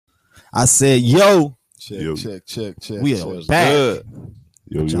I said, yo. Check. We are back.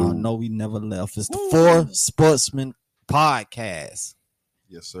 Yo, Y'all know we never left. It's the Four Sportsmen Podcast.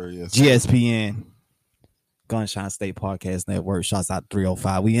 Yes, sir. GSPN. Gunshine State Podcast Network. Shouts out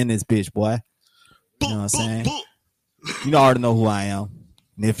 305. We in this bitch, boy. You know what I'm saying? You already know who I am.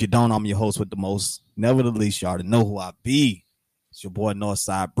 And if you don't, I'm your host with the most. Nevertheless, you already know who I be. It's your boy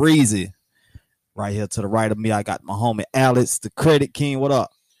Northside Breezy. Right here to the right of me, I got my homie Alex, the Credit King. What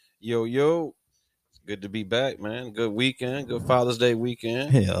up? Yo. Good to be back, man. Good weekend. Good Father's Day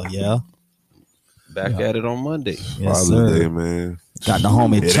weekend. Hell yeah. Back at it on Monday. Yes, Father's sir. Day, man. Got the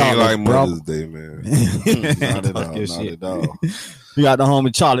homie It Charlie, ain't like bro. Mother's Day, man. Not at all. We got the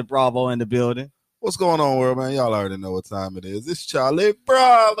homie Charlie Bravo in the building. What's going on, world, man? Y'all already know what time it is. It's Charlie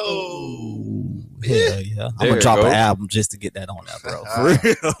Bravo. Hell yeah. I'm There gonna you drop go. an album just to get that on there, bro. For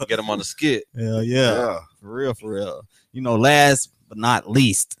real. Get him on the skit. Hell yeah. For real. You know, last but not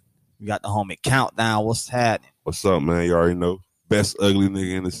least, we got the homie Countdown. What's happening? What's up, man? You already know. Best ugly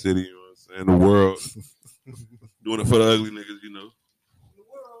nigga in the city, you know what I'm saying? The world. Doing it for the ugly niggas, you know.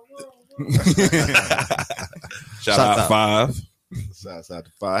 Shout out 5. Shouts out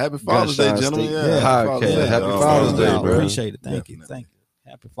to 5. Happy Father's Day, Gunshine gentlemen. State Yeah, Podcast. Happy dog. Father's Day, Y'all bro. Appreciate it. Thank you. Definitely.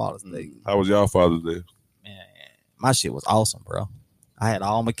 Happy Father's Day. How was y'all Father's Day? Man, my shit was awesome, bro. I had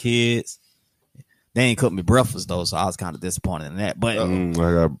all my kids. They ain't cooked me breakfast though, so I was kind of disappointed in that. But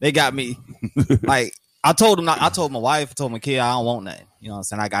they got me. Like I told my wife, I told my kid, I don't want nothing. You know what I'm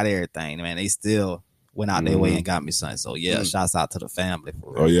saying? I got everything, man. They still went out their way and got me something. So yeah, shouts out to the family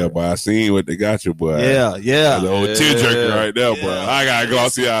for real. Oh, yeah, boy. I seen what they got you, boy. Yeah. The old tearjerker right there, boy. Yeah. I got to go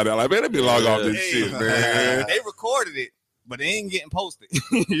see out there. Like, man, let me log off this shit, man. They recorded it, but they ain't getting posted.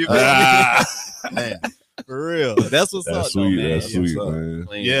 You feel me? Man, For real. That's what's up, That's though, sweet. man. That's sweet, man.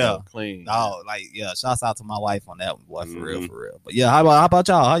 Clean. Yeah. Clean. Oh, like shouts out to my wife on that one, boy. For real. But yeah, how about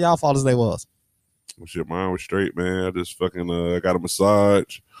y'all? How y'all Father's Day was? Well, shit, mine was straight, man. I just fucking I got a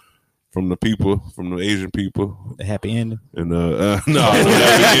massage from the Asian people. The happy ending. And no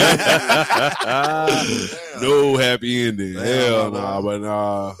happy ending. Hell nah, but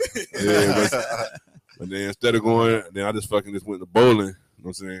nah. Yeah, but then instead of going, then I just went to bowling. You know what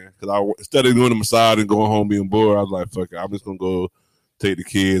I'm saying? Because instead of doing the massage and going home being bored, I was like, fuck it, I'm just gonna go take the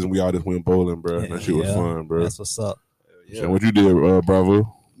kids and we all just went bowling, bro. That shit was fun, bro. That's what's up. So what you did,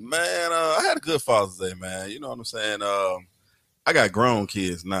 Bravo? man, I had a good Father's Day, man. You know what I'm saying? I got grown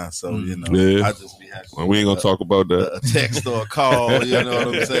kids now, so you know, Yeah. I just be happy. Well, we ain't gonna talk about that. A text or a call, you know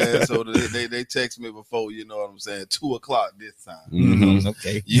what I'm saying? So they text me before, you know what I'm saying, 2:00 this time. Mhm.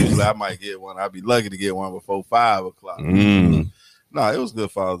 Okay. Usually I might get one. I'd be lucky to get one before 5:00. No, it was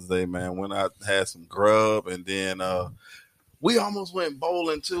good Father's Day, man. When I had some grub, and then we almost went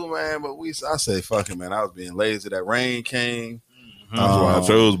bowling too, man. But I say fuck it, man. I was being lazy. That rain came. That's why I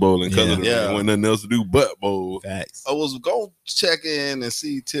chose bowling because Yeah. there wasn't nothing else to do but bowl. Facts. I was going to check in and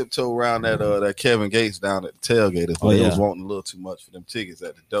see tiptoe around that Kevin Gates down at the tailgate. Oh, They yeah. was wanting a little too much for them tickets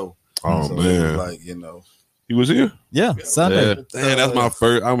at the door. Oh So it man, was like, you know, he was here. Yeah. Sunday. Damn, that's my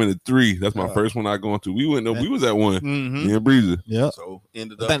first. I'm in the 3. That's my first one I going to. We went. We was at one. Mm-hmm. Me and Breezy. Yeah. so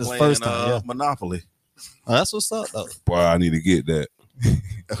ended I up think it's the playing first time, yeah. Monopoly. Oh, that's what's up though. Boy, I need to get that.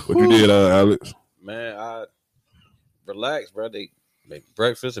 What you did, Alex? Man, I relaxed, bro. They made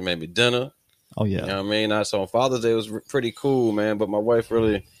breakfast and made me dinner. Oh You yeah. know what I mean? So on Father's Day was pretty cool, man. But my wife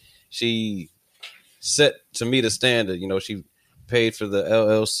she set to me the standard. You know, she paid for the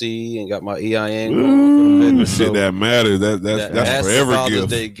LLC and got my EIN going for the business. Shit So that matters. That's that's forever the Father's gift.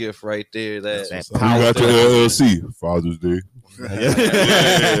 Day gift right there. That You got your LLC, Father's Day. Yeah,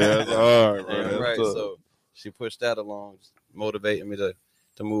 that's hard, bro. Yeah, That's right. tough. So she pushed that along, motivating me to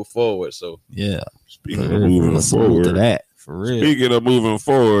move forward. So Yeah. Speaking of moving Salute to forward, that. For real. speaking of moving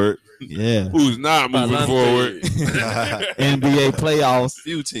forward, Yeah. who's not moving forward? NBA playoffs.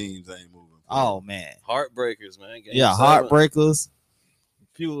 Few teams ain't moving. Oh man. heartbreakers, man. Game Yeah, 7. heartbreakers.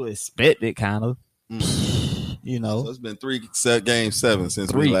 Few expected kind of. You So know. it's been 3 game 7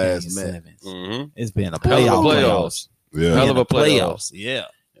 since 3 we last games, met. 7. Mm-hmm. It's been a Hell of a playoffs. Yeah, Hell of a playoffs. Yeah.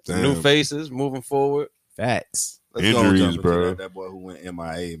 Damn. New faces moving forward. Facts. Let's Injuries, go jump into bro. that boy who went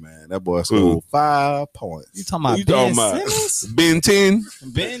MIA, man. That boy scored 5 points. You talking about Who you Ben talking about? Simmons? Ben 10.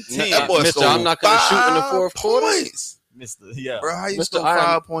 Ben That 10. boy Mister, scored I'm not gonna shoot in the 5 fourth quarter. points. Mr. Yeah. Bro, how you Mr. score Iron-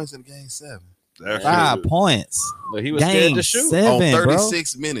 5 points in game 7? That's 5 it. points. But he was scared Game to shoot. 7, On bro.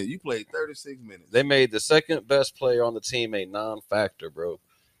 36 minutes. You played 36 minutes. They made the second best player on the team a non-factor, bro.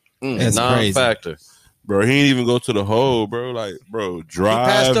 That's a non-factor. Bro, he didn't even go to the hole, bro. Like, bro, He drive,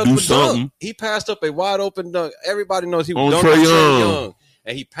 passed up do a something. dunk. He passed up a wide open dunk. Everybody knows he On was Trae dunking Trae Young. Young,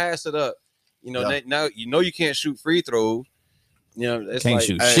 and he passed it up. You know, Yeah. now you know you can't shoot free throws. You know, it's Can't like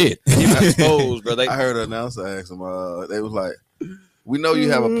shoot hey, shit. he was exposed, bro. I heard an announcer ask him. They was like, "We know you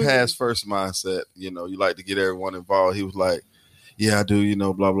have a pass first mindset. You know, you like to get everyone involved." He was like, "Yeah, I do." You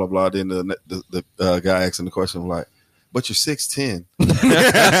know, blah blah blah. Then the guy asking the question was like, "But you're 6'10". Don't you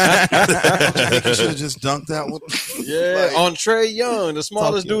think you should have just dunked that one? Yeah, Like, on Trey Young, the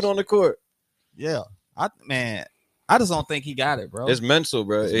smallest Talk your dude on the court. Yeah, I just don't think he got it, bro. It's mental,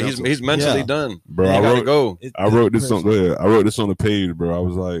 bro. It's He's mental. mentally Yeah. done. Bro, He I gotta wrote, go. I wrote this on. Go ahead. I wrote this on the page, bro. I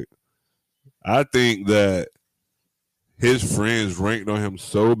was like, I think that his friends ranked on him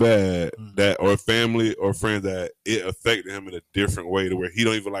so bad that, or family or friends, that it affected him in a different way to where he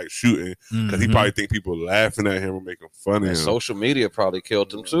don't even like shooting because he probably think people laughing at him or making fun of him. And social media probably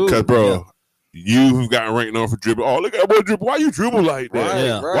killed him too. Because, bro, you who've gotten ranked on for dribbling. Oh, look at that boy dribble. Why you dribble like that? Right,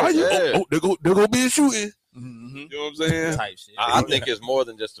 Yeah. right. Why you? yeah. They're gonna be shooting. mhm. You know what I'm saying? type shit. I think it's more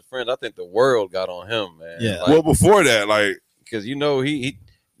than just a friend. I think the world got on him, man. Yeah. Well, before that, like, Because you know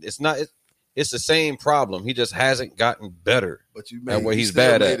it's the same problem. He just hasn't gotten better. But That way you he's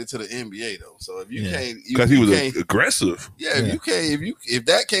still bad made at. it to the NBA though. So if you Yeah. can't, because he was can't, aggressive. yeah, Yeah. if you can't, if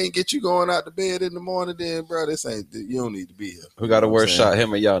that can't get you going out to bed in the morning, then bro, you don't need to be here. Who got a You know what worse I'm shot, saying?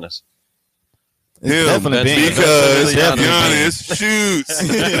 him or Giannis? It's Him, definitely been because Definitely Giannis shoots.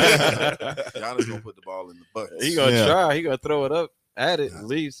 Giannis gonna put the ball in the bucket. He gonna Yeah. try. He gonna throw it up at it at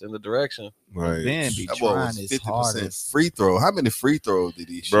least in the direction. Like, Ben be That boy trying was his 50% hardest. free throw. How many free throws did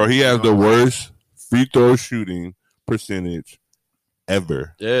he shoot? bro, he has the worst free throw shooting percentage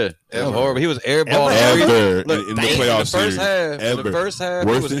ever. Yeah, it was Ever. horrible. He was airballing. Ever Look, in the in playoff the first series. half, in Ever. the first half,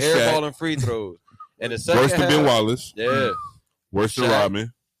 Worse he was than Shaq. airballing free throws. And the second Worse than Ben half, Wallace. yeah, Worse than Shaq.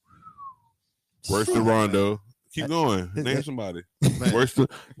 Rodman. Worse than Rondo. Keep going. Name somebody. Man,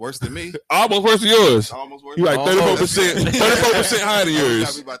 Worse than me. Almost worse than yours. Almost worse. You like Almost. 34% higher than Got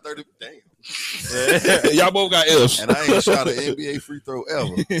yours. me by 30. Damn. Y'all both got F's. And I ain't shot an NBA free throw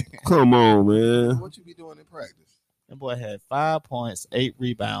ever. Come on, man. What you be doing in practice? That boy had 5 points, 8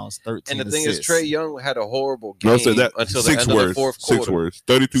 rebounds, 13 and the thing assists. is, Trey Young had a horrible game No, so that until the six end of the words. fourth 6 quarter. words.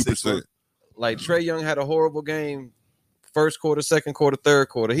 6 32%. words. Like Trey Young had a horrible game, first quarter, second quarter, third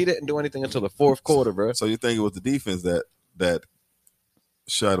quarter. He didn't do anything until the fourth quarter, bro. So you think it was the defense that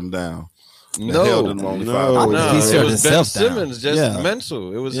shut him down? That No, held him only No. 5 Oh, points? he it shut was Ben himself down. Simmons, just Yeah.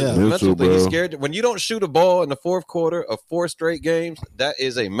 mental. It was Yeah. a mental Mental, thing. He bro. scared. When you don't shoot a ball in the fourth quarter of 4 straight games, that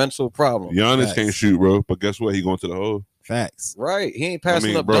is a mental problem. Giannis Facts. can't shoot, bro. But guess what? He going to the hole. Facts. Right? He ain't I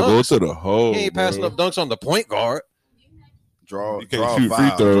passing mean, up bro, dunks. go to the hole. He ain't passing bro. up dunks on the point guard. Draw, You can't draw shoot foul,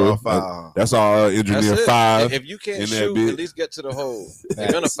 free throw. draw foul. That's all That's engineer it. 5. If you can't in that shoot, bit. at least get to the hole.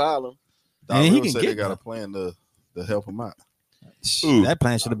 They're gonna foul him. Doc And he Rivers can said get they got a them. plan to help him out. Ooh. That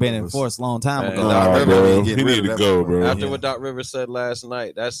plan should have been enforced a long time Man, ago. Doc Nah, Rivers bro. need to He get rid need of to that go, boy. bro. After Yeah. what Doc Rivers said last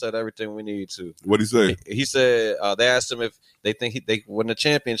night, that said everything we need to. What'd he say? He said they asked him if they think they win the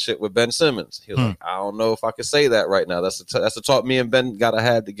championship with Ben Simmons. He was like, I don't know if I could say that right now. That's the talk me and Ben gotta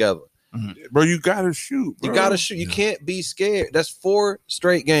have together. Bro, you gotta shoot, bro. You gotta shoot. You can't be scared. That's 4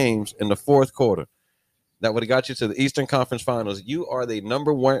 straight games in the fourth quarter. That would have got you to the Eastern Conference Finals. You are the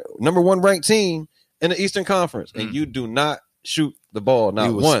number one ranked team in the Eastern Conference, and you do not shoot the ball He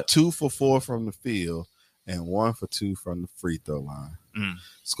not was once. 2 for 4 from the field and 1 for 2 from the free throw line. Mm.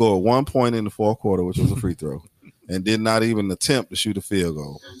 Scored 1 point in the fourth quarter, which was a free throw, and did not even attempt to shoot a field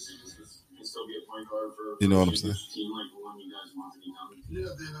goal. You know what I'm saying? Yeah,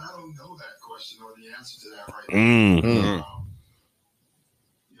 then I don't know that question or the answer to that right Mm. now. Mm.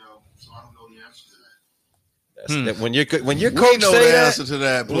 You know, so I don't know the answer to that. That's- that when your We coach know say the that, answer to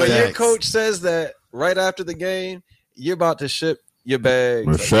that. when Blake. your coach says that right after the game, you're about to ship your bag.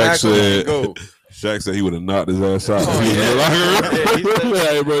 But Shaq pack 'em and said- go. Shaq said he would have knocked his ass out. Oh, He was in the yeah. locker room. Yeah, he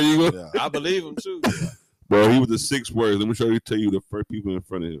said- Hey, bro, you go. Yeah. I believe him too. Bro, he was the 6 worst. Let me tell you the first people in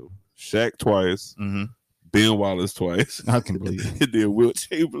front of him. Shaq twice, Mm-hmm. Ben Wallace twice, I can believe it. and then Wilt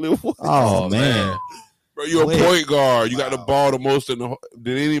Chamberlain. Oh, man. Bro, you're Wait. a point guard. You got the Wow. ball the most than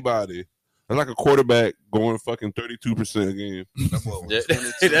anybody. That's like a quarterback going fucking 32% a game. That boy was Yeah.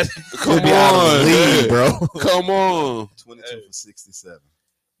 22, That's- Come Could be out of the on, league, man. bro. Come on. 22 for 67.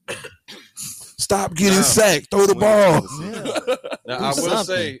 Stop getting Nah. sacked. Throw the 22 ball. for 67. Now, Do I will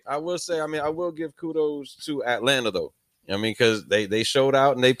something. say, I mean, I will give kudos to Atlanta though. I mean, because they showed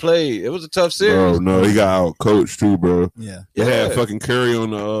out and they played. It was a tough series. Bro, no, he got out coached too, bro. Yeah. They had Yeah. fucking Curry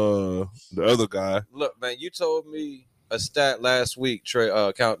on the other guy. Look, man, you told me a stat last week, Trey,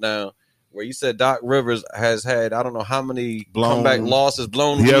 countdown, where you said Doc Rivers has had I don't know how many comeback losses,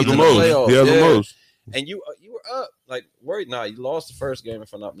 blown He has leads the in most. playoffs. He has the Yeah. most. And you were up like worried. Nah, you lost the first game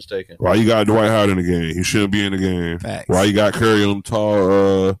if I'm not mistaken. Why you got Dwight Howard in the game? He shouldn't be in the game. Facts. Why you got Curry on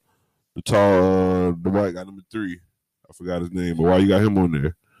the white guy number 3? I forgot his name, but why you got him on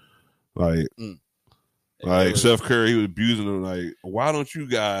there? Like, like Steph Curry, he was abusing him. Like, why don't you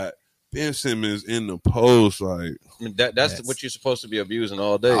got Ben Simmons in the post? Like, I mean, that's what you're supposed to be abusing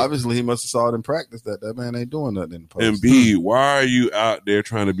all day. Obviously, he must have saw it in practice that man ain't doing nothing in the post. and B, why are you out there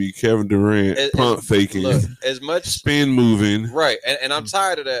trying to be Kevin Durant, pump faking, Look, as much spin moving? right, and I'm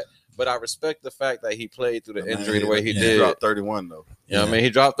tired of that. But I respect the fact that he played through the injury the way he did. He dropped 31 though. You know what I mean? He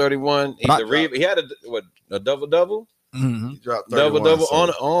dropped 31. He had a double-double? Mm-hmm. He dropped 31,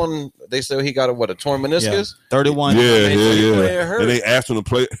 Double-double on. They said he got a torn meniscus? 31. Yeah. Hurt. And they asked him to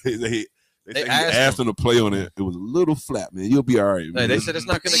play. They asked him to play on it. It was a little flat, man. You'll be all right, man. They said it's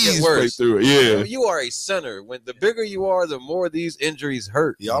not going to Please get worse. play through it. Yeah. You are a center. When the bigger you are, the more these injuries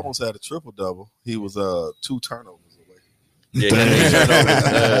hurt. He almost had a triple double. He was 2 turnovers away.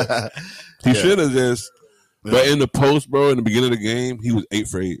 Yeah, He should have just. But in the post, bro, in the beginning of the game, he was 8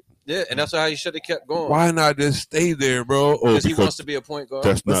 for 8. yeah, and that's how he should have kept going. Why not just stay there, bro? Because he wants to be a point guard.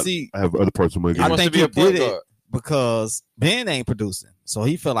 That's But not. see, I have other parts of my He game. I wants think to be he a point did it guard. because Ben ain't producing. So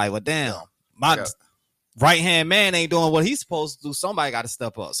he felt like, well, damn, my Yeah. right-hand man ain't doing what he's supposed to do. Somebody got to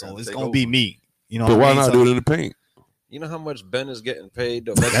step up. So it's take going to be over. me. You know But what I why mean? not So- do it in the paint? You know how much Ben is getting paid?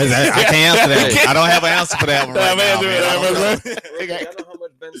 Though? I can't answer that. I don't have an answer for that one right now, man. I don't know. I know how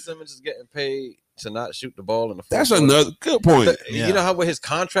much Ben Simmons is getting paid to not shoot the ball in the fourth That's quarter. another good point. Yeah. You know how what his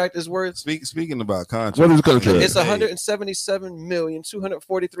contract is worth? Speaking about contract, What is the contract? It's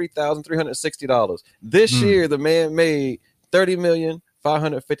 $177,243,360. This year, the man made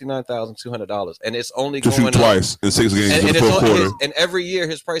 $30,559,200, and it's only To going shoot twice in 6 games up. in the fourth quarter. And every year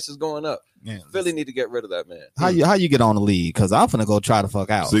his price is going up. Yeah. Philly need to get rid of that man. How you get on the league? Because I'm finna go try the fuck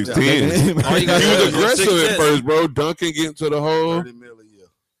out. 6'10". All you He gotta do was is aggressive 6'10". at first, bro. Dunking, getting to the hole. 30 mil a year.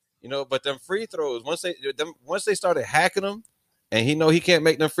 You know, but them free throws once they started hacking him, and he can't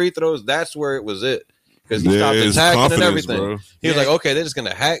make them free throws. That's where it was it because he stopped There's attacking and confidence, everything. bro. He was like, okay, they're just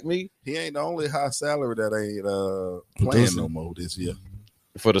gonna hack me He ain't the only high salary that ain't playing no more this year.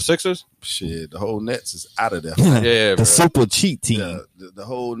 for the Sixers. Shit, the whole Nets is out of there. Yeah, bro. the super cheat team. Yeah, the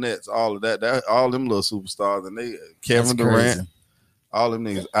whole Nets, all of that, all them little superstars, and they Kevin That's Durant, crazy. all them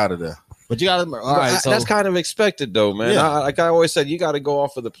niggas out of there. But you got to. All right, so That's kind of expected, though, man. Yeah. Like I always said, you got to go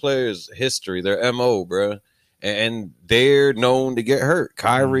off of the players' history, their MO, bro. And they're known to get hurt.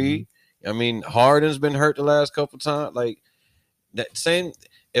 Kyrie, I mean, Harden's been hurt the last couple times. Like that same.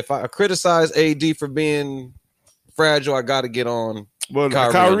 If I criticize AD for being fragile, I got to get on Well,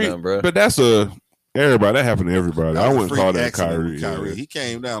 Kyrie and them, bro. but that's everybody. That happened to everybody. I wouldn't call that Kyrie. Kyrie. Yeah. He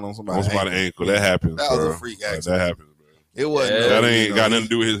came down on On somebody's somebody's ankle. That happens, That was bro. a freak Like, accident. that happens, bro. It wasn't. Yeah. That ain't got nothing to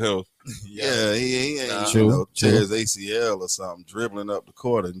do with his health. Yeah, he ain't True, tear his ACL or something, dribbling up the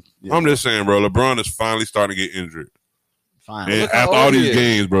court. And, I'm just saying, bro. LeBron is finally starting to get injured. fine. And Look how after all old he these is.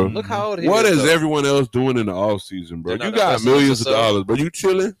 games, bro. Look how old he What is. is though. everyone else doing in the off season, bro? They're You not got investing in millions of themselves. dollars, but you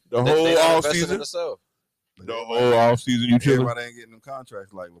chilling the They whole not off investing in season. themselves. The whole off season, you chilling. everybody ain't getting them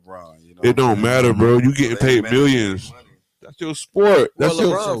contracts like LeBron. You know, It don't matter, bro. You getting They paid manage millions. money. That's your sport. That's Well,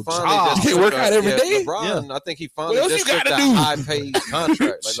 your LeBron finally job. just You can't took work out every day? LeBron, I think he finally What else just you took gotta that do? high-paid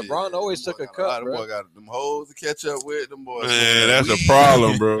contract. Like Shit, LeBron always them took a boy got cut, Them bro. boy got them hoes to catch up with. Them boys. Man, that's a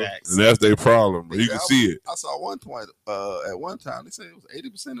problem, bro. Facts. And that's their problem, bro. You can see it. I saw one point at one time they said it was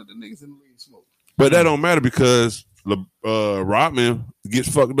 80% of the niggas in the league smoke. But that don't matter because Rodman gets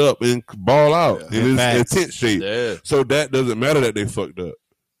fucked up and ball out Yeah. in his Facts. tent shape. Yeah, So that doesn't matter that they fucked up.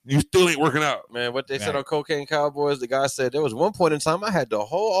 You still ain't working out. man. What they said Right. on Cocaine Cowboys, the guy said there was one point in time I had the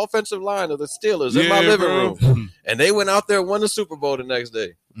whole offensive line of the Steelers in my Yeah, living bro. room, and they went out there and won the Super Bowl the next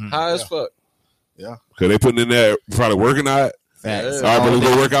day, high as fuck. Because they putting in there probably working out. Facts. Yeah. All right, but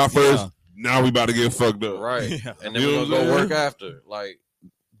let's go work out first. Yeah. Now we about to get fucked up. Right, Yeah. and then You know we're what gonna I'm go saying? work after. Like,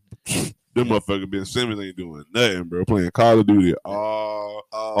 Them motherfuckers Ben Simmons ain't doing nothing, bro. Playing Call of Duty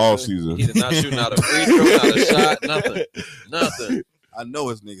all season. he did not shoot not a free throw, not a shot, nothing. I know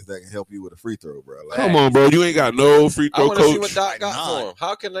it's niggas that can help you with a free throw, bro. Like, Come on, bro. You ain't got no free I throw want to see what coach. Doc got Why for not? him.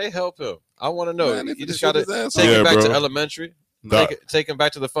 How can they help him? I want to know. Man, they You finna just shoot got to his ass take off. it back Yeah, to bro. elementary. Doc. Take him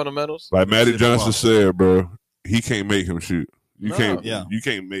back to the fundamentals. Like Matty Shit, Johnson wow. said, bro, he can't make him shoot. You No. can't. Yeah. You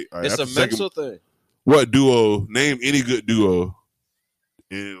can't make. all right, It's after a second- mental thing. What duo? Name any good duo,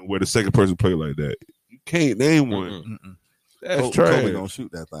 and where the second person play like that. You can't name one. Mm-mm. Mm-mm. That's Kobe trash. gonna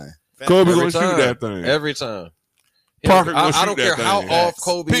shoot that thing. Kobe Every gonna shoot time. that thing. Every time. Parker I gonna shoot don't that care how thing. off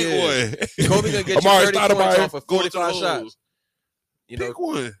Kobe Pick is. one. Kobe gonna get you Amari 30 points Stoudemire, off of go to the 45 hole. shots. You know, Pick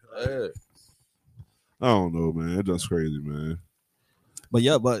one. yeah. I don't know, man. It's just crazy, man.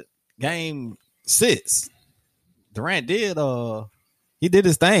 But game 6, Durant did he did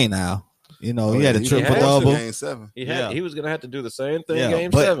his thing now. You know, he had a He triple had to double. Game 7. He Yeah. was gonna have to do the same thing Yeah, game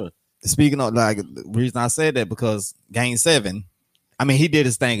but- 7. speaking of like the reason I said that because Game 7, I mean he did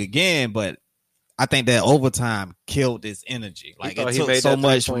his thing again, but I think that overtime killed his energy. Like it took so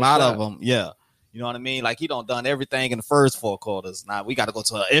much from out of him. Yeah. You know what I mean? Like he done everything in the first 4 quarters. Now we got to go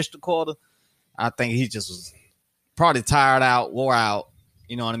to an extra quarter. I think he just was probably tired out, wore out.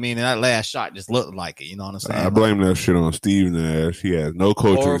 You know what I mean? And that last shot just looked like it. You know what I'm saying? I blame that shit on Steve Nash. He has no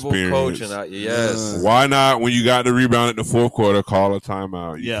coaching Horrible experience. coaching. Yes. Why not, when you got the rebound at the 4th quarter, call a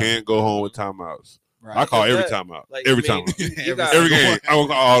timeout? You can't go home with timeouts. Right. I call every timeout. Like, every I mean, timeout. you got, every game. I will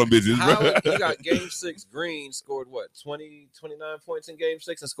call all them bitches. You got Game 6. Green scored what? 20, 29 points in Game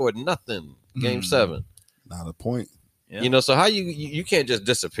 6 and scored nothing. Game 7. Not a point. Yeah. You know, so how you can't just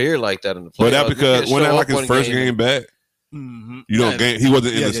disappear like that in the playoffs. But that because when that like his first game back, you don't game. He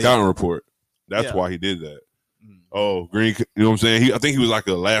wasn't in the scouting report. That's why he did that. Oh, Green. You know what I'm saying? I think he was like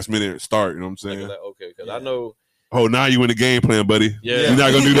a last minute start. You know what I'm saying? Like, okay, because I know. Oh, now you in the game plan, buddy. Yeah, you're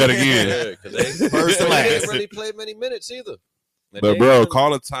not gonna do that again. Yeah, because they didn't really play many minutes either. But bro,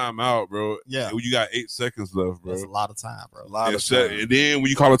 call a timeout, bro. Yeah, you got 8 seconds left, bro. That's a lot of time, bro. And then when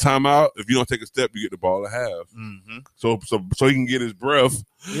you call a timeout, if you don't take a step, you get the ball at half. Mm-hmm. So he can get his breath.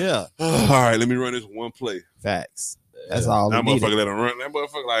 Yeah. All right, let me run this one play. Facts. That's all. That motherfucker let him run. That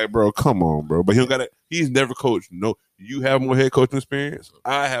motherfucker like, bro, come on, bro. But he don't got it. He's never coached. No, you have more head coaching experience.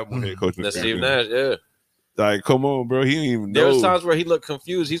 I have more head coaching experience. That's Steve Nash. Yeah. Like, come on, bro. He didn't even know. There's times where he looked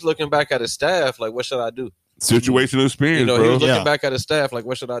confused. He's looking back at his staff like, what should I do? Situational experience, you know, bro. He was looking back at his staff like,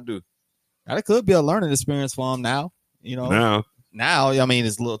 what should I do? That could be a learning experience for him now. You know, now, I mean,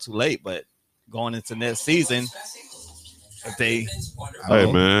 it's a little too late, but going into next season, if they,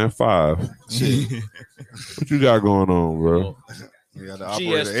 hey man, 5. Shit. What you got going on, bro? You got the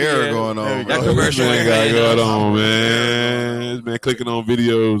operator error going on. That commercial ain't got going on, man. It's been clicking on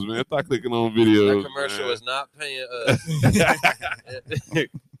videos, man. Stop clicking on videos. That commercial is not paying us.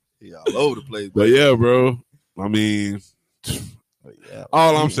 He all over the place. But yeah, bro. I mean,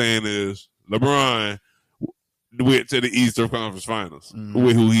 all I'm saying is LeBron went to the Eastern Conference Finals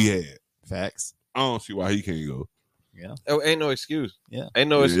with who he had. Facts. I don't see why he can't go. Yeah. Oh, ain't no excuse. Yeah. Ain't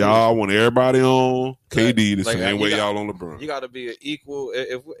no excuse. Y'all want everybody on KD the like, same way y'all on LeBron. You got to be an equal.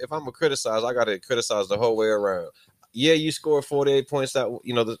 If I'm going to criticize, I got to criticize the whole way around. Yeah, you scored 48 points that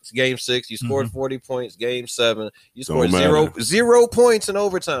the game 6. You scored 40 points game 7. You scored zero points in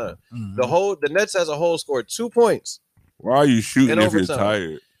overtime. The Nets as a whole scored 2 points. Why are you shooting if you're overtime.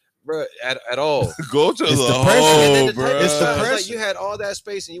 tired? Bro, at all. Go to it's the hole, bro. It's the pressure. Like you had all that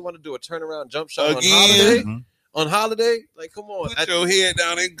space and you want to do a turnaround jump shot again. On holiday? Like, come on. Put your head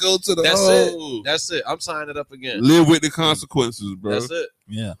down and go to the hole. That's it. I'm signing it up again. Live with the consequences, bro. That's it.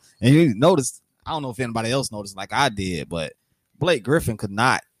 Yeah. And you noticed, I don't know if anybody else noticed like I did, but Blake Griffin could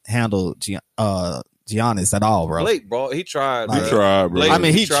not handle Giannis at all, bro. Blake, bro, he tried. He tried, bro. Blake, I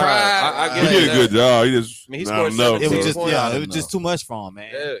mean, he tried. I he did a good job. He just he scored enough, it was points. just it was just too much for him,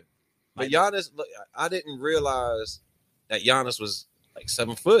 man. Yeah. But Giannis, I didn't realize that Giannis was like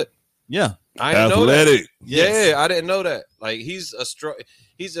 7 foot. Yeah. I didn't know athletic. that. Yeah, I didn't know that. Like he's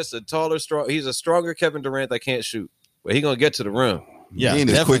just a taller, he's a stronger Kevin Durant that can't shoot. But he gonna get to the rim. Yeah, he ain't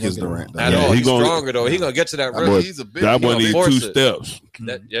as quick as Durant. At all. He's stronger though. He gonna get to that rim. He's a big. That one needs 2 steps.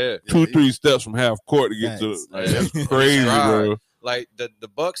 2-3 steps from half court to get to. Like, that's crazy, bro. Like the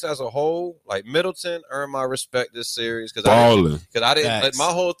Bucks as a whole, like Middleton earned my respect this series because I didn't. Like, my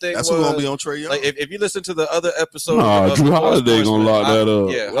whole thing. That's was, who's gonna be on Trae Young. Like if you listen to the other episodes, Drew Holiday gonna lock that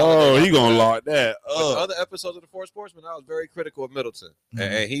up. Yeah, he gonna lock that up. The other episodes of the Four Sportsmen, I was very critical of Middleton,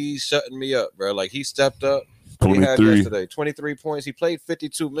 and he's shutting me up, bro. Like he stepped up. 23. 23 points. He played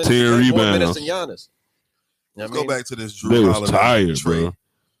 52 minutes. 10 rebounds. More minutes than Giannis. Let's go back to this They Drew was Holiday tired, trade.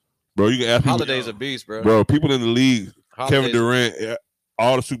 Bro, you can ask Holiday's a beast, bro. Bro, people in the league, Holiday's, Kevin Durant,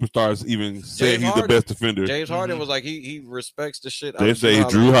 all the superstars even said he's the best defender. James Harden was like he respects the shit. They say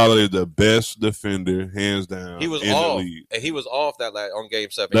Drew Holiday is the best defender, hands down. He was in off, the league. and he was off that on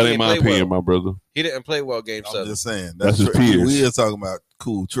Game 7. That ain't my opinion, my brother. He didn't play well Game 7. I'm just saying that's his peers. We are talking about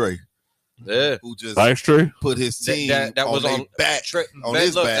cool Trae. Yeah, who just nice Trae put his team that was on back. On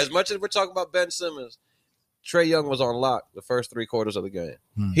his back. As much as we're talking about Ben Simmons, Trae Young was on lock the first 3 quarters of the game.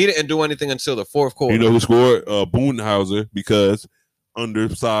 He didn't do anything until the 4th quarter. You know who scored? Budenhauser, because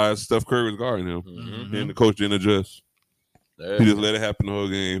undersized Steph Curry was guarding him, and the coach didn't adjust. He just let it happen the whole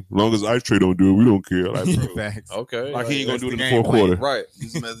game. As long as Ice Trae don't do it, we don't care. Like, bro, okay, like he ain't gonna do it in the 4th quarter. Right?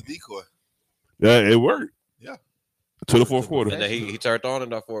 Use him as a decoy. Yeah, it worked. Yeah, to the 4th quarter, and then he turned on in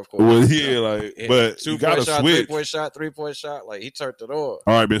that 4th quarter. Well, yeah, like, but you gotta switch. 3-point shot, 3-point shot. Like he turned it on. All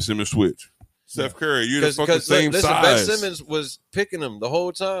right, Ben Simmons switch. Steph Curry, you're the fucking same size. Ben Simmons was picking him the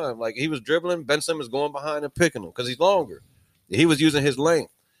whole time. Like he was dribbling. Ben Simmons going behind and picking him because he's longer. He was using his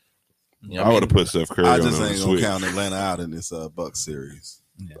length. You know I would have put Steph Curry I on just the ain't gonna switch. count Atlanta out in this Bucks series.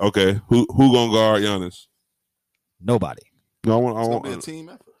 Okay, who gonna guard Giannis? Nobody. No, I It's gonna want. be a team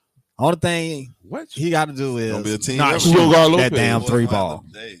effort. All the thing What? he got to do is Gonna be a team not effort. shoot Who gonna guard that Lopez? damn Boy, three final ball.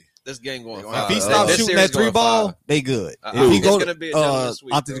 day. this game going If If five. he This starts shooting series that three going ball, five. they good. Uh-uh. If he It's go gonna be a gentleman's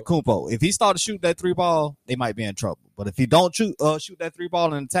sweep, Antetokounmpo, if he start to shoot that three ball, they might be in trouble. But if he don't shoot that three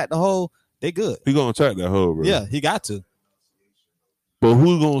ball and attack the hole, they good. He gonna attack that hole, bro. Yeah, he got to. But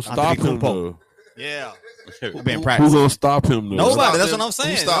who's gonna stop him Antetokounmpo. though? Yeah, who been Who's practicing? gonna stop him though? Nobody. Stop That's them- what I'm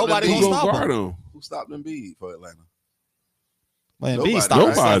saying. who stopped Nobody them Who's gonna gonna stop guard him. him? Who stopped Embiid for Atlanta? Man, Nobody. B stopped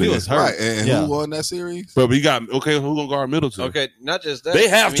himself. Nobody. He was hurt. Right, and Yeah. who won that series? But we got okay. Who gonna guard Middleton? Okay, not just that. They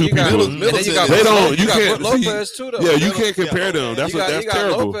have to you got, people. and then you got They don't- You you got can't- Brook Lopez too, though. Yeah, you can't compare them. That's you got, that's you got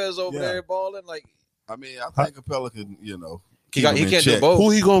terrible. Lopez over Yeah. there balling like I mean, I think Capella can, he keep him in can't do check. both. Who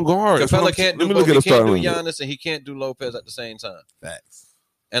he gonna guard? That's what Capella I'm- can't do Let me both. look at He the can't do starting lineup. Giannis and he can't do Lopez at the same time. Facts.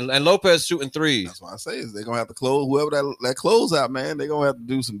 And Lopez shooting threes. That's why I say is they're gonna have to close whoever that close out, man. They're gonna have to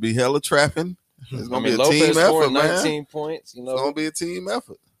do some be hella trapping. It's I gonna mean, be a team Lopez effort, scoring man. 19 points. You It's gonna know, be a team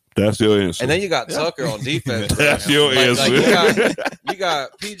effort. That's your answer. and then you got Tucker on defense. That's your answer. You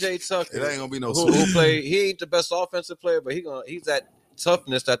got PJ Tucker. It ain't gonna be no who sweep. play. He ain't the best offensive player, but he's that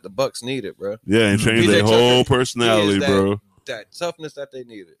toughness that the Bucks needed, bro. Yeah, and change PJ their Tucker, whole he personality, is that- bro. That toughness that they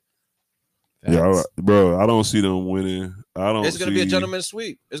needed. Yeah, all right. Bro. I don't see them winning. I don't. It's gonna be a gentleman's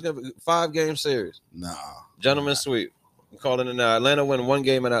sweep. It's gonna be a 5-game series. Nah. Gentleman's sweep. I'm calling it now. Atlanta win one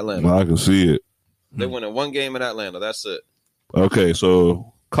game in Atlanta. I can see it. They win in one game in Atlanta. That's it. Okay,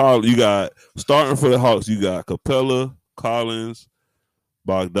 so Carl, you got starting for the Hawks. You got Capella, Collins,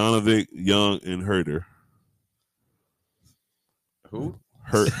 Bogdanovic, Young, and Herter. Who?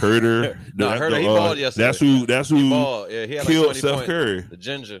 Herter. No, Herter, he balled yesterday. That's He who ball. Yeah, he had like killed 20 Steph points. Curry. The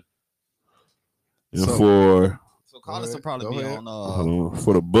ginger. And So- for So Collins will ahead. probably Go be ahead. on.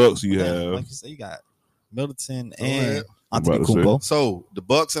 for the Bucks, you Like have you say, you got Middleton Go and ahead. I'm about to say. Antetokounmpo. So the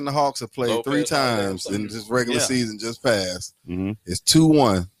Bucks and the Hawks have played Lopez, 3 times Lopez. in this regular Yeah. season just passed. mm-hmm, It's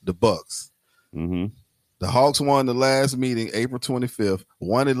 2-1, the Bucks. mm-hmm. The Hawks won the last meeting April 25th,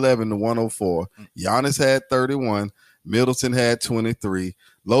 111 to 104. Giannis had 31. Middleton had 23.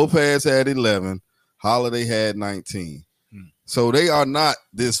 Lopez had 11. Holiday had 19. So they are not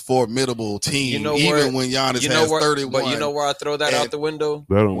this formidable team, You know even where- when Giannis You know has where? 31. But you know where I throw that And- out the window?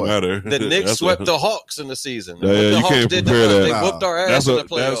 That don't What? matter. The Knicks That's swept a- the Hawks in the season. Yeah, What yeah, the you Hawks can't did compare to us, that. they Nah. whooped our ass That's in a- the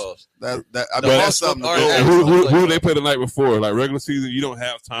playoffs. I The mean, Hawks that's something to whooped go our ass. on. who they play the night before? Like regular season, you don't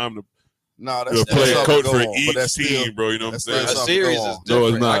have time to No, play that's a something coach to for go on, each but that's team, still, bro. You know what I'm that's saying? still A something series to go is on. No, it's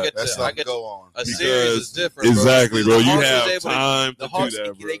different. not. I get That's to, I something get to go on. a series is different. Exactly, bro. The You Hawks was have able to- time The to Hawks, do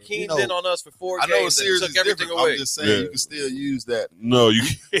that, bro. they keyed know, in on us for 4 I know a games series and is took everything different. away. I'm just saying Yeah. you can still use that. No, you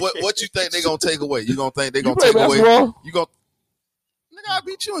What you think they're gonna take away? You gonna think they're you gonna play take away? basketball? You gonna nigga, I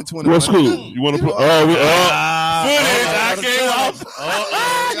beat you in 21. What school? You want to play? I Footage. I came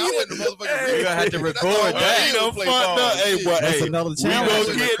I went to motherfucking You're gonna have to record that. You know, fucked up. Hey, boy, That's hey, another we challenge.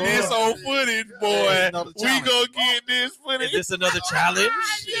 gonna get this on footage, boy. Another We challenge. gonna get this footage. Is this another challenge?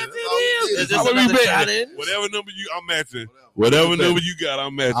 Yes, Is this I'm gonna be another betting. challenge? Whatever number I'm matching. Whatever number you got,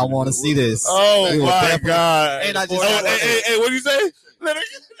 I'm matching. I want to see this. Oh Hey, my definitely. god! And I just- hey, what do you say? Now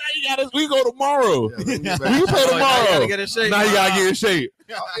you got us. We go tomorrow. Yeah, let me We back. play Oh, now you tomorrow. gotta get in shape. Now you gotta get in shape.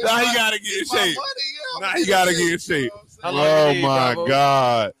 It's Now my- you gotta get in it's my shape. money, yeah, I'm Now gonna you gotta get in shape. How long Oh you need, my Bravo?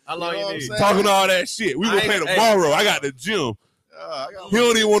 god! How long You know you what I'm need? saying? Talking all that shit. We gonna I play ain't- tomorrow. I got the gym. I got He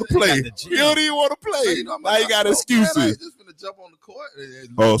don't even want to play. Got the gym. He don't even want to play. You know, I'm Now you not got smoke, man. I excuses. ain't just finna jump on the court.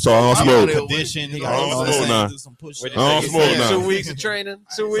 Oh, so I don't I'm smoke. out here Condition. He with it, got I you don't know what I'm smoke saying? now. do some push. What I don't you smoke saying? now. 2 weeks of training.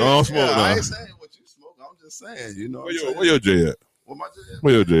 2 I weeks. don't smoke Yeah, I now. ain't saying what you smoke. I'm just saying, you know. Where your J at? Well, my J-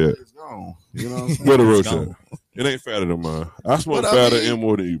 Where your J at? It's gone. You know what I'm saying? Where the It's roach gone. at? It ain't fatter than mine. I smoke But I fatter mean- and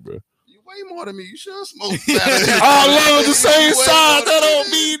more than you, bro. You way more than me. You should smoke fatter. All along the same You way side. more That than don't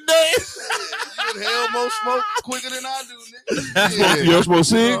me. mean nothing. You inhale more smoke quicker than I do, nigga. You ever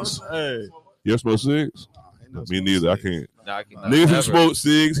smoke You know what I'm cigs? saying? You ever smoke cigs? Ain't no Me smoke neither. I cigs. can't. Nah, I cannot. Niggas who Never. smoke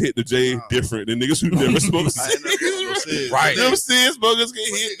cigs hit the J different than niggas who never smoke I ain't never smoked no cigs. cigs. Right. Them cig smokers get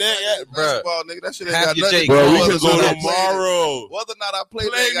hit that. Bruh. Basketball, nigga, that shit ain't Half got your nothing J. to do Bro, with we whether can go or not I play it. tomorrow. Whether or not I play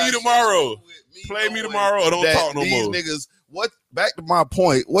Play that me got shit tomorrow. to do with me Play me knowing tomorrow or don't that talk no these more. niggas, what? Back to my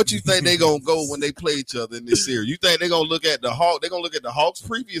point. What you think they gonna go when they play each other in this series? You think they gonna look at the Hawk? They gonna look at the Hawks'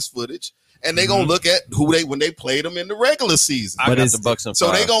 previous footage, and they gonna look at who they when they played them in the regular season. I But got it's- the Bucks and So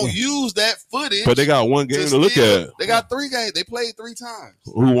five. they gonna use that footage. But they got one game to look steal- at. They got 3 games. They played 3 times.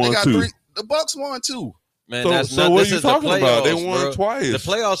 Who They won got two? 3. The Bucks won 2. Man, So, that's so not. what This are you is the talking about? They playoffs, won bro. twice. The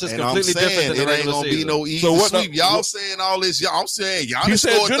playoffs is And I'm completely different saying than the it ain't regular gonna season. be no easy So what the- sweep. Y'all what- saying all this? I'm saying You Giannis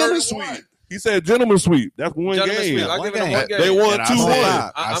said scored gentleman's 31. sweep.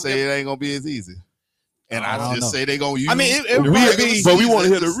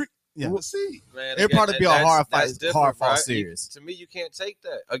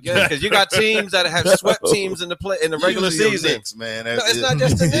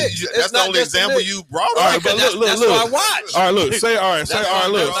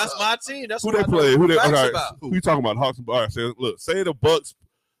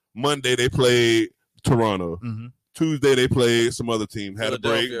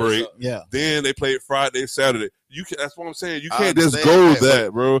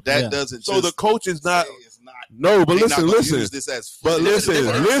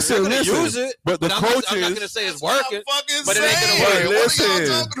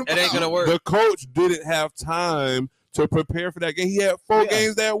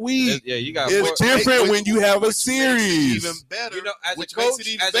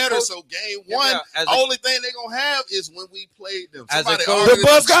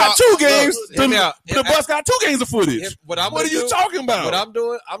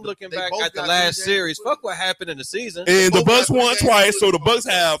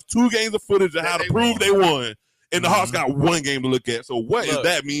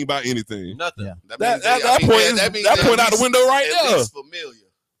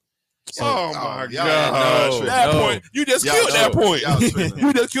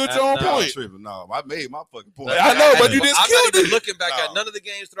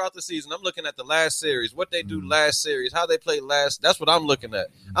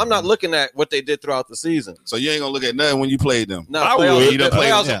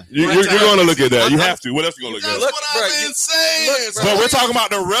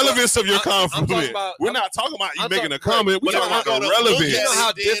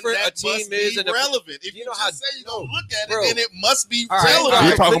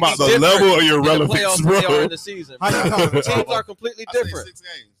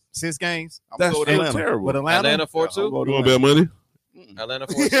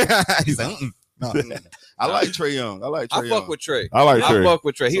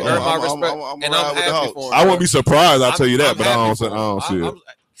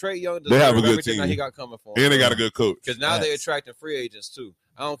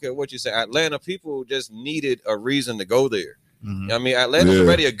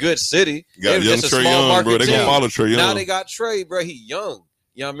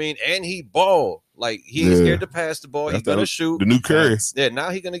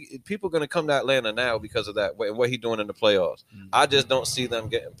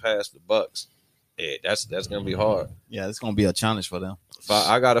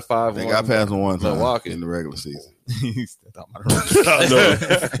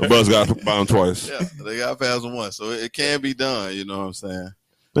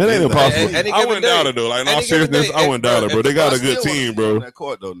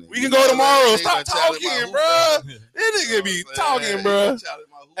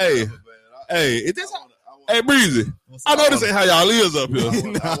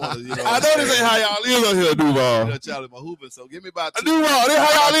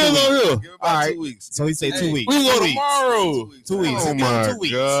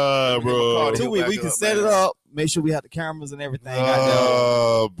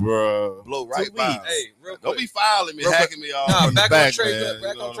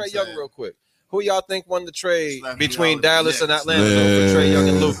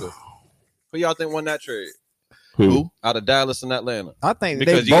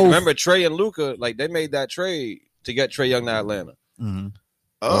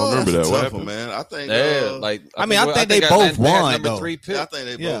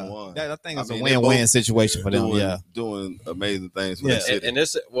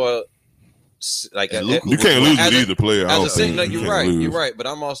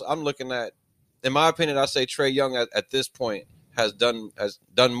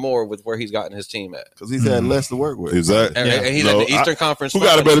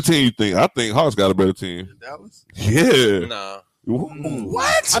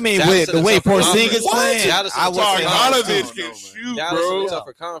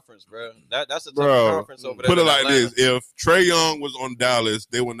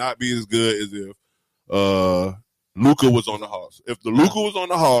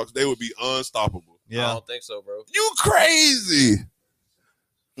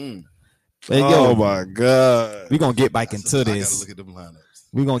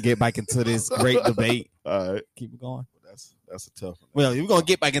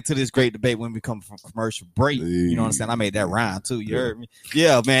 to this great debate when we come from commercial break. You know what I'm saying? I made that rhyme too. You heard me?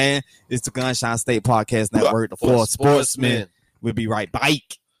 Yeah, man. It's the Gunshine State Podcast Network, the Four Sportsmen. We'll be right back.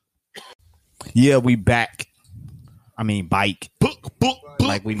 Yeah, we back. I mean, bike. Book.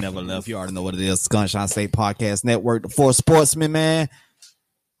 Like we never left. You already know what it is. Gunshot State Podcast Network, the Four Sportsmen, man.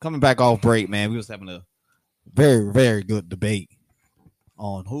 Coming back off break, man. We was having a very, very good debate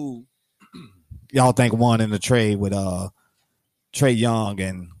on who y'all think won in the trade with Trae Young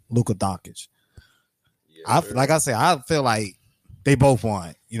and Luka Doncic. Like I said, I feel like they both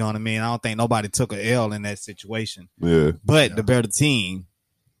won. You know what I mean? I don't think nobody took an L in that situation. Yeah. But the better team,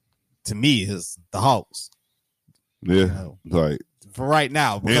 to me, is the Hawks. Yeah. You know, Like, for right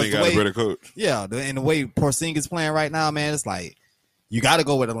now. and they got a better coach. Yeah, and the way Porzingis playing right now, man, it's like you got to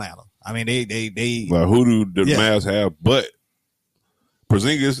go with Atlanta. I mean, they Like, who do the Mavs have but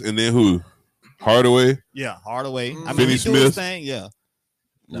Porzingis and then who? Hardaway? yeah, Hardaway. I mean, Finney he do his Smith? thing, yeah.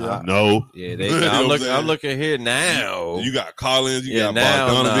 No. Yeah, they. You know I'm what looking. saying? I'm looking here now. You got Collins, you Yeah, got now,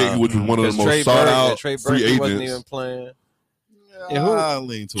 Bogdanovic, nah. which was one of the most Trey sought Burke, out Trey free Burke wasn't even agents. playing. Yeah, who? I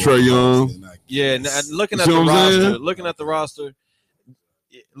lean towards Trae the Young. Hawks, and I Yeah, guess. looking You at see the what I'm roster, saying?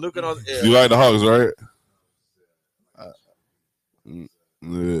 looking on. Yeah. You like the Hawks, right?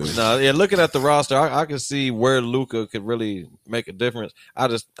 Yeah. Looking at the roster, I can see where Luka could really make a difference. I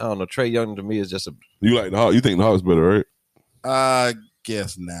don't know. Trae Young to me is just a. You like the Hawks? You think the Hawks better, right? I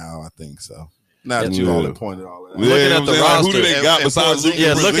guess now I think so. Now that you Yeah. all pointed all of that. Yeah, Looking you know at what the I'm saying? Like, who roster. do they got And besides Luka?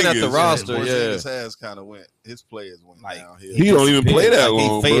 Yeah, looking at the Porzingis? roster. Porzingis has kind of went. His players went Like, downhill. He don't even play that Like, he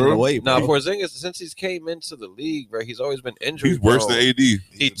long, faded bro. away, bro. Now, Porzingis, since he's came into the league, bro, he's always been injury. He's worse prone. than AD. He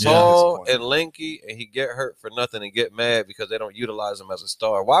He's tall disappointing. and lanky, and he get hurt for nothing and get mad because they don't utilize him as a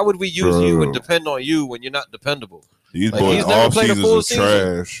star. Why would we use Bro. you and depend on you when you're not dependable? These Like, boys he's never all played a seasons full is season.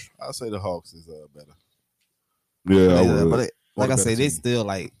 trash. I say the Hawks is better. Yeah, I Yeah, would. but like I better say, they team. still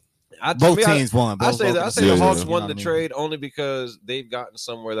like To both me, teams won. I Both say both the Yeah, Hawks yeah. you won know the what I mean? trade only because they've gotten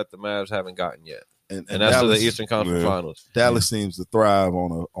somewhere that the Mavs haven't gotten yet, And and that's to the Dallas, Eastern Conference Yeah. Finals. Dallas seems to thrive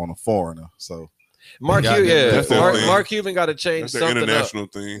on a foreigner. So Mark They got Cuban, them. That's their thing. Mark Cuban got to change That's the something up. international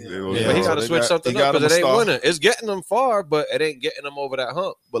thing. Yeah. They But he yeah. got to They switch got- something he got up because him it a ain't star. winning. It's getting them far, but it ain't getting them over that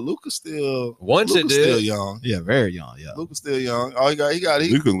hump. but Luka's still Once it Luka's did. still young. Yeah, very young. Yeah, Luka's still young. All he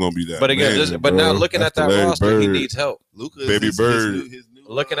Luka's gonna be that. But again, man, but now bro. looking That's at that the Larry roster, he Bird. needs help. Luka is Baby his Bird. new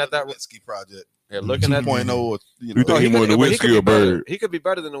Looking at that- Nowitzki project. Yeah, looking at 2.0 or You think Oh, he more could- but he Nowitzki could be or better. Bird? He could be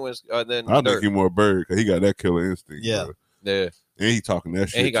better than than I Dirk. think he more Bird because he got that killer instinct. Yeah. bro. Yeah, And he talking that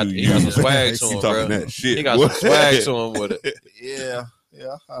shit. and he got too. he got some You- swag to he him, talking bro. that shit. He got boy. some swag to him with it.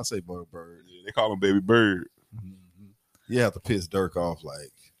 Yeah, I'll say Bird. They call him Baby Bird. You have to piss Dirk off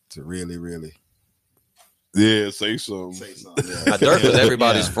like to really, really Yeah, say something. say something. Now, Dirk was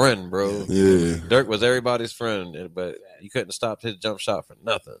everybody's Yeah. friend, bro. Yeah. Dirk was everybody's friend, but you couldn't stop his jump shot for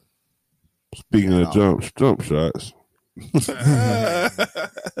nothing. Speaking of jump shots,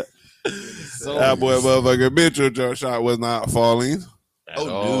 that boy motherfucking Mitchell jump shot was not falling. At Oh,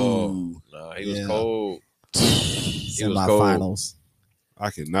 all. no. No, he was Yeah. cold. He was cold. semifinals. I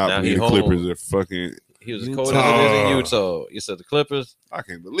cannot Now believe he the home. Clippers are fucking. He was Utah. cold as it is in Utah. You said the Clippers. I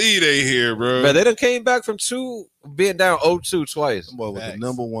can't believe they here, bro. Man, they done came back from being down 0-2 twice. That boy was the Facts.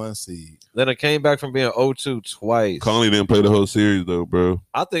 number one seed. Then it came back from being 0-2 twice. Conley didn't play the whole series though, bro.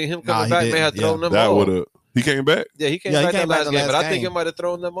 I think him Nah, coming he back did. may have thrown Yeah. them That off. would have. He came back. Yeah, he came Yeah, he back came that back last the game, last but I think game. it might have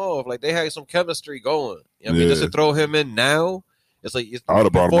thrown them off. Like they had some chemistry going. You know what I mean, Yeah. just to throw him in now, it's like it's I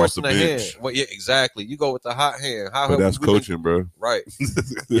would've brought him off forcing the a bench. hand. Well, yeah, exactly. You go with the hot hand. How But have that's we been- coaching, bro. right? You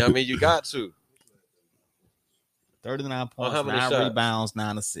know what I mean, you got to. 39 points, how many 9 shots? rebounds,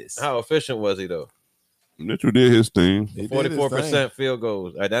 9 assists. How efficient was he though? Mitchell did his thing. He did his 44% thing. field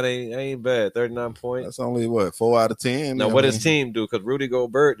goals. That ain't bad. 39 points. That's only what 4 out of 10. Now, I what mean, his team do? Because Rudy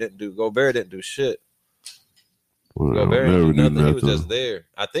Gobert didn't do. Gobert didn't do shit. Well, Gobert never didn't do do nothing. He was nothing. just there.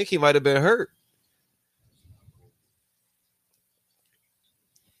 I think he might have been hurt.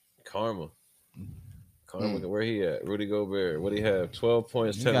 Karma, where he at? Rudy Gobert. What do he have? 12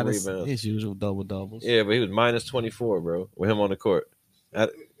 points, He 10 got rebounds. his usual double doubles. Yeah, but he was minus 24, bro, with him on the court.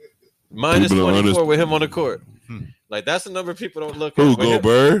 Minus People don't 24 understand. with him on the court. Like, that's the number people don't look Who at. With him-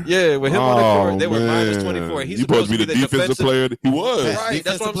 Gobert? Yeah, with him on the court, they were man. minus 24. He's He supposed to be the defensive player. He was. Right,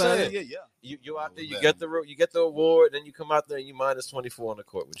 that's what I'm saying. Yeah. You out there, you get the award, then you come out there and you minus 24 on the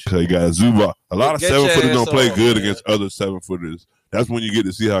court with you. Cause you got Zubac. A lot of Get your 7-footers don't ass play off, good man. against other 7-footers. That's when you get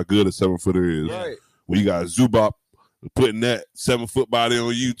to see how good a 7-footer is. Right. When you got Zubac putting that 7-foot body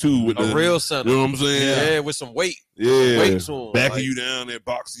on you too with A the real You center. know what I'm saying? Yeah, with some weight. Yeah. Weight to him. Backing Like, you down and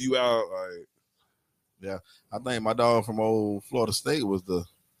boxing you out. Like, I think my dog from old Florida State was the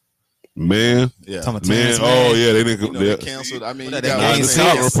man. yeah. Talking about Man. Terrence Oh, Mann. yeah. They didn't You know, they canceled. I mean, What you that got game the six?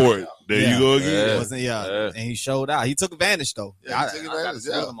 top Yes. report. There Yeah. you go It again. wasn't, Yeah. and he showed out. He took advantage though. Yeah, I he took gotta advantage.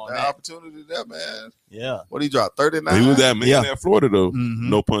 salute Yeah, him on that that. opportunity there, man. Yeah. What he dropped 39. He was that man Yeah. at Florida though. Mhm.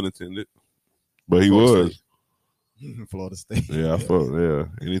 No pun intended. But he Florida was. Florida State. Yeah, I fuck. Yeah,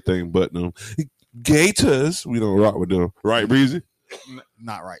 anything but them Gators. We don't rock with them, right, Breezy?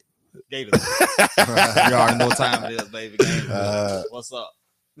 Not right. Gators. You already know what time it is, baby. Game. What's up?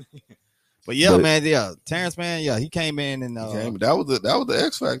 But yeah, man, yeah, Terrence, man, yeah, he came in and that was the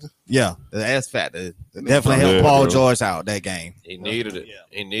X factor. yeah, the S factor That definitely nigga- helped Yeah, Paul bro. George out that game. He needed it. Yeah.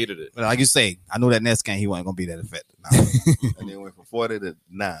 He needed it. But like you say, I knew that next game he wasn't gonna be that effective. And then went from 40 to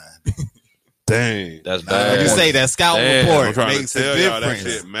 9. Dang. That's Like bad. you say, that scout Damn, I'm report trying makes to tell a y'all that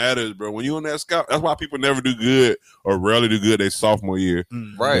difference. shit matters, bro. When you on that scout, that's why people never do good or rarely do good their sophomore year.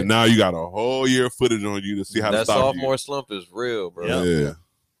 Mm. Right. And now you got a whole year of footage on you to see how to That stop sophomore slump is real, bro. you. Yeah.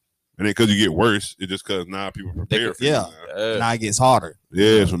 And then because you get worse, it's just because now people prepare for Yeah. you. Now. Now it gets harder.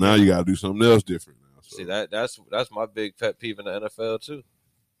 Yeah, so now you got to do something else different. Now. So. See that's my big pet peeve in the NFL too.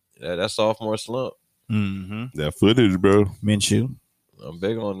 Yeah, that sophomore slump. Mm-hmm. That footage, bro. Minshew. I'm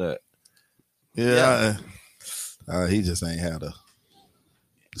big on that. Yeah. He just ain't had the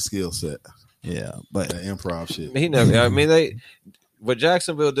skill set. Yeah, but That improv shit. He never. I mean, what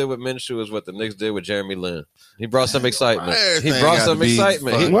Jacksonville did with Minshew is what the Knicks did with Jeremy Lin. He brought some excitement. He Everything brought gotta some be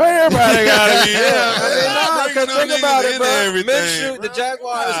excitement. He, fun. Well, everybody got to be. yeah, I mean, nah, because think about it, bro. Everything, Minshew, the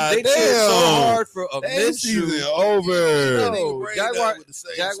Jaguars, God they cheered so damn. hard for a That season Minshew. over. No,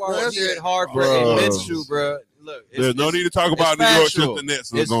 Jaguars cheered hard for Bro. a Minshew, bro. Look, There's no need to talk about New York since the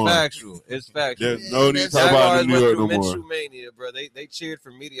Nets are It's gone. factual. It's factual. There's no need to talk about Jaguars New went York through no more. Minshew mania, bro. They cheered for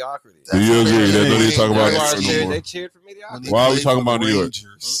mediocrity. Do you agree? There's no need to talk about Jaguars it no cheered, more. they cheered for mediocrity. Why are we talking about New York?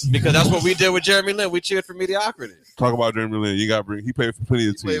 Because that's what we did with Jeremy Lin. We cheered for mediocrity. Talk about Jeremy Lin. You got to bring. He paid for plenty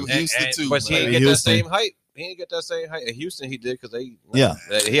of He played teams. with Houston too. But he man. didn't get that Houston. same hype. He didn't get that same hype. In Houston, he did because they Yeah.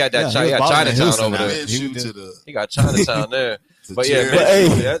 he had that Yeah, he he was had balling in Chinatown Houston over now. there. Minshew to the He got Chinatown there. to But yeah, Jerry. But, hey.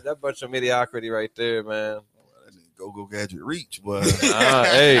 Minshew, that bunch of mediocrity right there, man. Go gadget reach, but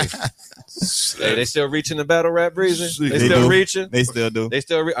Hey, they still reaching the battle rap breezy. They They still do. reaching. they still do. They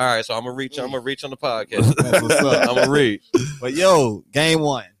still all right. So I'm gonna reach. I'm gonna reach on the podcast. That's what's up. I'm gonna reach. But yo, game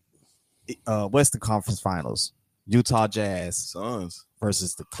one, Western Conference Finals, Utah Jazz Suns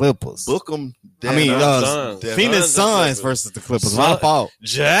versus the Clippers. book them. I mean, Suns. Phoenix Suns. Suns versus the Clippers. My Sun- fault.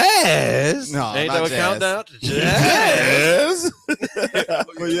 Jazz. No, Ain't not no Jazz. countdown. Jazz.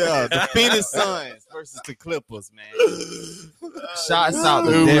 But yeah, the Phoenix Suns versus the Clippers, man. Shots out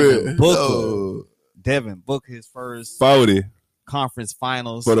to Devin Booker. Devin Booker, his first 40 conference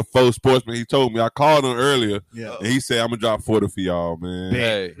finals. for the faux sportsman. He told me. I called him earlier, yeah. and he said, "I'm gonna drop 40 for y'all, man."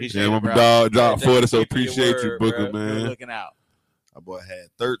 Hey, he Yeah, I'm bro. gonna drop Hey, 40. So thank you for your appreciate you, word, Booker, bro. Good man. looking out. My boy had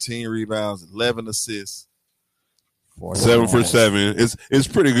 13 rebounds, 11 assists. 7 for 7. It's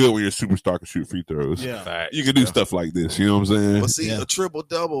pretty good when your superstar can shoot free throws. Yeah. You can do stuff like this. You know what I'm saying? But see, Yeah. a triple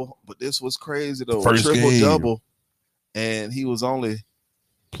double. But this was crazy though. First a triple game. double, and he was only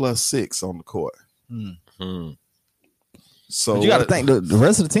 +6 on the court. Hmm. So But you got to what- think the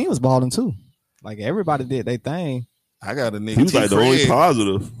rest of the team was balling too. Like everybody did their thing. I got a nigga. He was like the only Craig.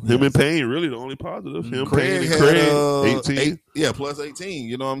 positive. Him and Payne, really the only positive. Him, Payne, Craig and had Craig, 18. +18.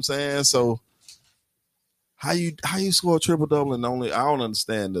 You know what I'm saying? So how you score a triple double and only I don't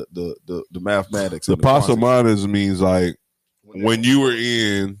understand the mathematics. The and paso quantity. minus means like when you were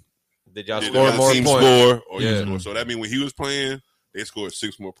in, Did y'all did score the more team points? score or Yeah. you score. So that means when he was playing, they scored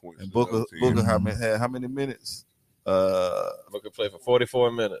 6 more points. And than the Booker other team. Booker had how many minutes? Booker played for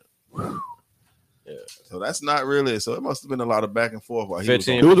 44 minutes. So that's not really. So it must have been a lot of back and forth while he was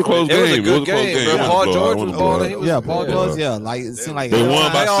 15. It was a close It was a game. good It was a close game, game. bro. It was Paul a blowout. George It was was a balling. blowout. He was Yeah, Paul balling. George. Yeah, like it seemed like They Yeah.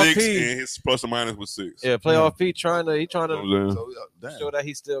 won by Playoff 6, P. and his plus or minus was 6. Yeah, playoff Pete trying to You know what I'm saying? So, damn. show that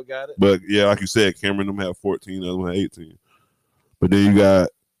he still got it. But yeah, like you said, Cameron them had 14, the other one had 18. But then you got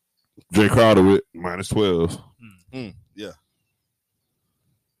Jay Crowder with minus 12. Yeah.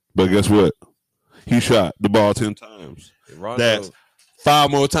 But guess what? He shot the ball 10 times. Rondo, That's 5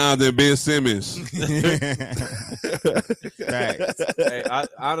 more times than Ben Simmons. Facts. hey,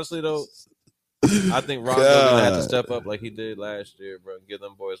 honestly though, I think Rondo gonna have to God. step up like he did last year, bro. And give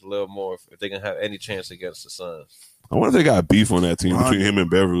them boys a little more if they can have any chance against the Suns. I wonder if they got beef on that team between him and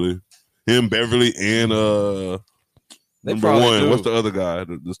Beverly. Him, Beverly, and They number probably one. do. What's the other guy?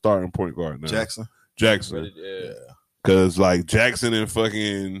 The starting point guard now. Jackson. Jackson. Yeah. Because like Jackson and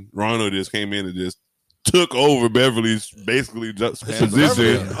fucking Rondo just came in and just took over Beverly's basically just position.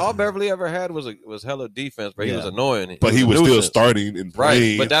 Beverly, all Beverly ever had was hella defense, but he was annoying. But he was still nuisance. starting and Right,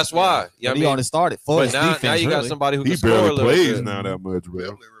 playing. but that's why. Yeah, I He mean, only started for but his now defense. you got really. somebody who he can score a barely little plays bit. now that much, bro.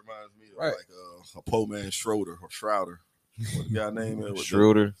 Beverly reminds me of Right. like a poor man Schroeder or Shrouder. What the guy name is?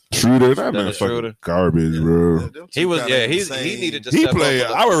 Schroeder. Schroeder, that man Dennis fucking Schroeder. garbage, bro. He was, he needed to He step played.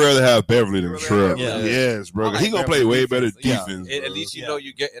 up. I would rather have Beverly than You Shrub. rather have Yes, bro. I like He gonna play Beverly way better defense. Yeah. defense. At bro. least you know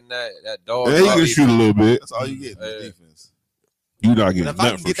you're getting that dog. Yeah, he can shoot a little bit. That's all you get in Yeah. defense. You not But getting if I nothing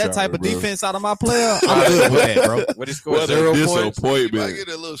can from get that type Schroeder, of bro. defense out of my player, I'm good with that, bro. What he scored? What a 0 points. You might disappointment. get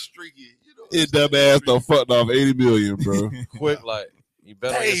a little streaky. His dumb ass done fucked off 80 million, bro. Quick, like you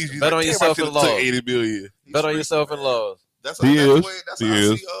bet on, He's bet like, on damn, yourself I in should've took laws. 80 million. Bet on yourself in laws. That's He how, is. that's He how I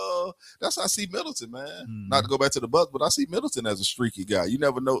is. see. That's how I see Middleton, man. Mm. Not to go back to the Bucks, but I see Middleton as a streaky guy. You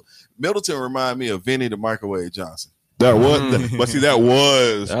never know. Middleton remind me of Vinny the Microwave Johnson. That was, but see, that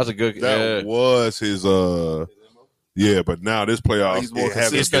was That was a good. that was his. Yeah, but now this playoff, He's more it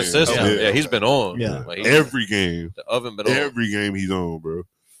hasn't He's consistent. been. consistent. Yeah. Yeah, he's been on. Yeah. Like, Every game, the oven been on. every game he's on, bro.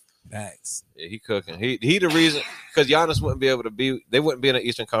 Facts. Yeah, he cooking. He the reason because Giannis wouldn't be able to be. They wouldn't be in the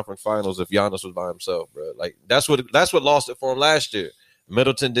Eastern Conference Finals if Giannis was by himself, bro. Like that's what lost it for him last year.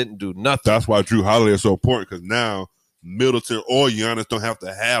 Middleton didn't do nothing. That's why Drew Holiday is so important because now Middleton or Giannis don't have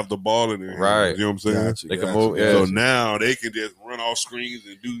to have the ball in their hands. Right. You know what I'm saying? Gotcha, They can gotcha, move, yeah. So gotcha. now they can just run off screens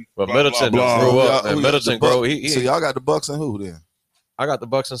and do. But blah, Middleton blah, grew blah. up. Who Man, got Middleton the Bucks? grow. He, So y'all got the Bucks and who then? I got the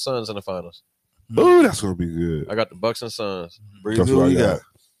Bucks and Suns in the finals. Ooh, that's gonna be good. I got the Bucks and Suns. Breezy, That's who what I you got.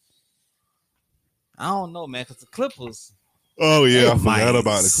 I don't know, man, because the Clippers. Oh yeah, I they might forgot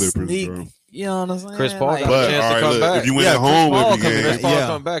about the Clippers, sneak. bro. You know what I'm saying? Chris Paul Like, got But a chance all to right, come look, back. if you win Yeah, at home Chris Paul every coming game, back. Chris Paul Yeah.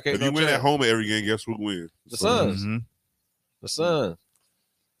 come back. Ain't if no you win at chance. home every game, guess who wins? The Suns. Mhm. The Suns.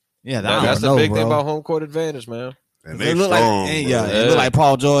 Yeah, That's the know, big bro. thing about home court advantage, man. And It they look strong. like, bro. yeah, it look like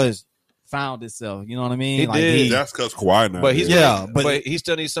Paul George found himself. You know what I mean? He like did. That's because Kawhi now. But he's Yeah, but, but he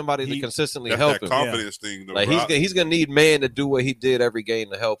still needs somebody to he- consistently that's help that him. confidence thing. Though, Like bro. he's gonna need man to do what he did every game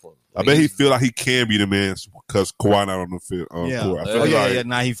to help him. I bet he feel like he can be the man because Kawhi not on the field. yeah. Court. I Oh, feel Oh yeah, like yeah.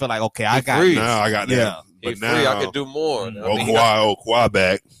 Now he feel like okay, I He got free. now I got that. Yeah. But He now, free. I could do more. Mm. I mean, he Kawhi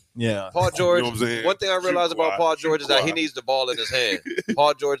back. yeah. Paul George. You know what I'm saying? One thing I realized about Kawhi. Paul George is that he Kawhi. needs the ball in his hand.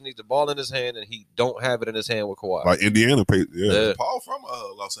 Paul George needs the ball in his hand, and he don't have it in his hand with Kawhi. Like Indiana, Yeah. Paul from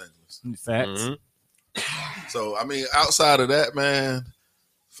Los Angeles. Facts. Mhm. So I mean, outside of that, man,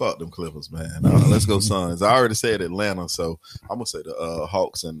 fuck them Clippers, man. Let's go Suns. I already said Atlanta, so I'm gonna say the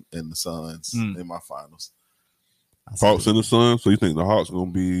Hawks and the Suns in my finals. Hawks and the Suns. So you think the Hawks gonna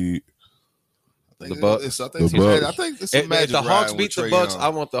be? I think The Bucks. I think The it's, Bucks. I think it's some If magic. the Hawks riding beat with the Trae Bucks, Young. I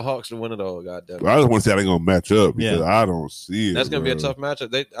want the Hawks to win it all. Goddamn. I just want to see how they gonna match up because Yeah. I don't see it. That's gonna be a bro. tough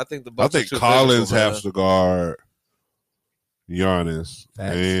matchup. I think the I Bucks. think are too Collins physical, man. has to guard Giannis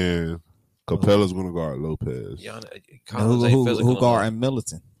Facts. and Capella's gonna guard Lopez. Collins ain't physical. Who guarding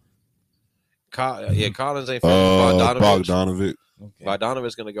Middleton? Collins ain't physical. Bogdanovic Okay.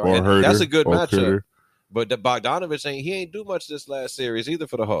 Bogdanovic's gonna guard. or And Herder. that's a good or matchup. Critter. But the Bogdanovich ain't do much this last series either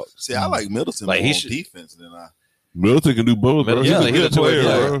for the Hawks. See, I like Middleton Like, more he on should- defense than I. Middleton can do both, bro. Middleton- He's yeah, a he's good a two-way player,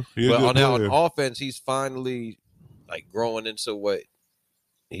 player. bro. He's a But good on player. offense, he's finally like growing into what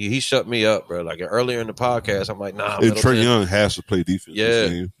he shut me up, bro. Like earlier in the podcast, I'm like, nah. And Middleton. Trae Young has to play defense. Yeah. this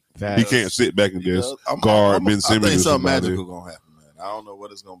game. He Facts. can't sit back and You just know, guard Ben I Simmons think or something somebody. magical gonna happen, man. I don't know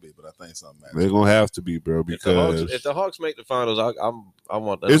what it's gonna be, but I think something magical. They're gonna have to be, bro, If because the Hawks make the finals, I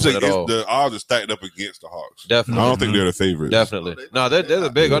want them it's to win it all. the odds are stacked up against the Hawks. Definitely, I don't think they're the favorites. definitely. No, they're the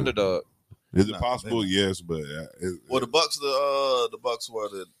big Yeah. underdog. Is it Nah, possible? they- Yes, but Well, the Bucks were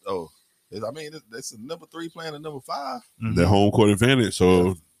the it's the number 3 playing the number 5. the home court advantage.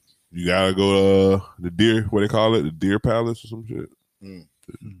 So you gotta go to the Deer. What they call it? The Deer Palace or some shit. Mm.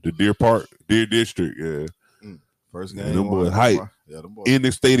 The Deer Park, Deer District. Yeah, First Yeah, game. them boys won. hype. Yeah, them boys. in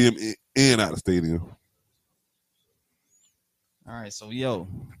the stadium and out the stadium. All right, so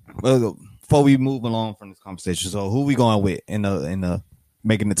before we move along from this conversation, so who we going with in the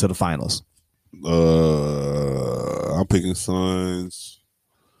making it to the finals? I'm picking Suns.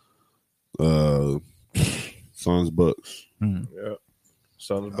 Suns Bucks. Yeah,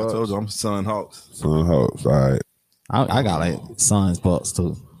 Suns I told Bucks. you I'm Sun Hawks. Suns Hawks. All right. I got like Suns Bucks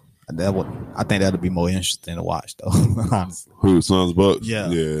too. I think that'll be more interesting to watch though. Honestly. Who? Suns Bucks. Yeah.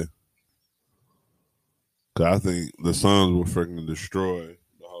 Yeah. Cause I think the Suns will freaking destroy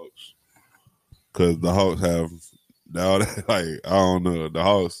the Hawks. Cause the Hawks have now like I don't know the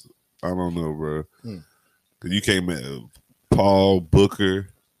Hawks. I don't know, bro. Cause you came at Paul Booker.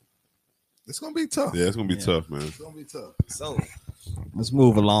 It's gonna be tough. Yeah, it's gonna be Yeah. tough, man. It's gonna be tough. So let's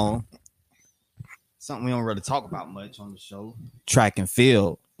move along. Something we don't really talk about much on the show. Track and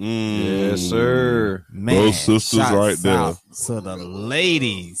field. Yes, sir. Man, Those sisters shouts right there. out to the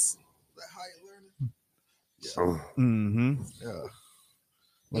ladies. That height learning. Mm-hmm. Yeah.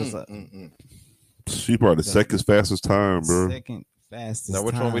 What's up? She probably the second fastest time, bro. Second fastest. Now,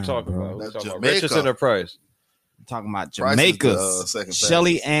 which one we time, talking bro. about? We That's talking about Jamaica. Richardson or Price? Talking about Price is the, Jamaica's second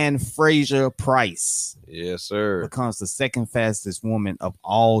Shelly fastest. Ann Fraser Price Yes, sir. becomes the second fastest woman of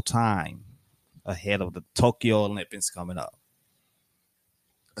all time, ahead of the Tokyo Olympics coming up.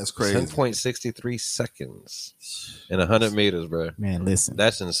 That's crazy. 10.63 seconds in 100 meters, bro. Man, listen.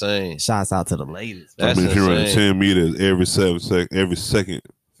 That's insane. Shouts out to the ladies. I That's mean, she running insane. 10 meters every second.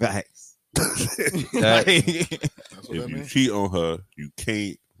 Facts. That- That's what If that you means. cheat on her, you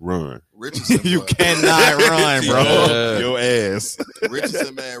can't run. Richardson, You boy. cannot run, bro. Yeah. Your ass.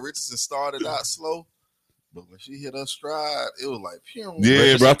 Richardson, man. Richardson started out slow, but when she hit her stride, it was like, pew.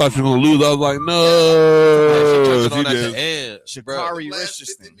 Yeah, bro. I thought she was gonna lose. I was like, She no. jumped She on at just- the end. Bro. Shakari Last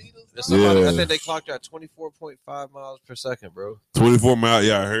 50 Richardson. meters, And somebody, Yeah. I think they clocked her at 24.5 miles per second, bro. 24 miles.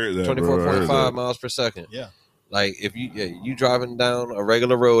 Yeah, I heard that. 24.5 miles per second. Yeah. Like if you driving down a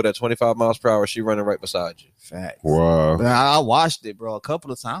regular road at 25 miles per hour, she running right beside you. Facts. Wow. But I watched it, bro, a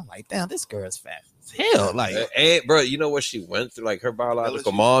couple of times. Like, damn, this girl's fast as hell. Like, And bro, you know what she went through? Like her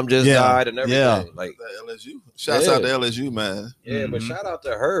biological LSU. mom just Yeah. died and everything. Yeah. Like that LSU. Shouts Yeah. out to LSU, man. yeah, but Mhm. shout out to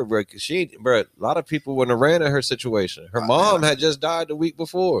her, bro. Cause bro, a lot of people wouldn't have ran in her situation. Her mom had just died the week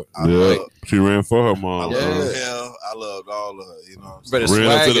before. I Yeah, love, she ran for her I mom. Yeah. love hell. I loved all of her. You know what I'm But saying? the Ran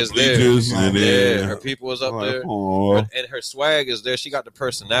up swag to the is there. bleachers and Yeah, then her people was up like, there. "Aw." And her swag is there. She got the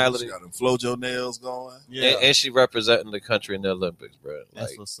personality. She got them Flojo nails going. And she representing the country in the Olympics, bro.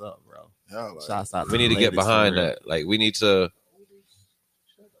 that's Like, what's up, bro. Yeah, like, Shouts out to we need the to get ladies, behind for real. that. Like, we need to.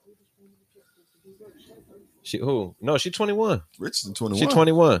 She who? No, she 21. Richardson 21. She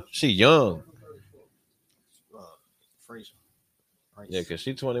 21. She young. Fraser. Yeah, cause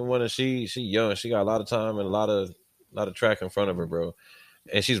she 21 and she young. She got a lot of time and a lot of track in front of her, bro.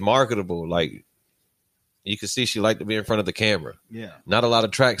 And she's marketable. Like, you can see she like to be in front of the camera. Yeah. Not a lot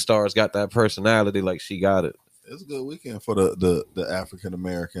of track stars got that personality like she got it. It's a good weekend for the African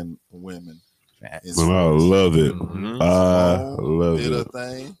American women. Facts. And I love it. Mhm. I Simone love did her it.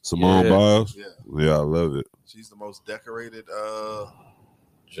 thing. Simone Yeah. Biles. Yeah, Yeah, I love it. she's the most decorated.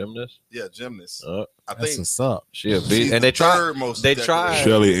 Gymnast. Gymnast. Uh, I That's think what's up. she a she's beast. the And they tried. third most they decorated. tried-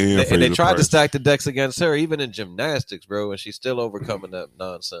 Shelly Ann And they Fraser tried to Price. stack the decks against her, even in gymnastics, bro, and she's still overcoming that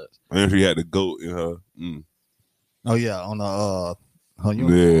nonsense. And she had the goat in her. Mm. Oh yeah, on the her Yeah.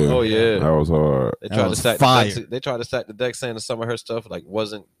 uniform. Oh yeah, That was hard. they That tried to was stack fire. the decks. They tried to stack the decks, saying that some of her stuff like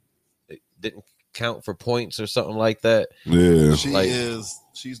it didn't count for points or something like that. Yeah.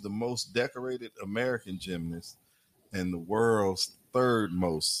 She's the most decorated American gymnast and the world's third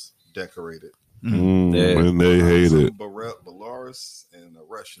most decorated. Mm, Yeah. And they hate it. Belarus and a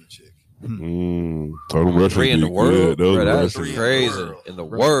Russian chick. Mm. So them Russians 3 in be the world, good. Those bro. That's Russians- Three in the crazy world. in the The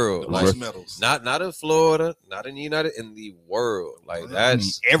world. Like most medals. not in Florida, not in the United, in the world. Like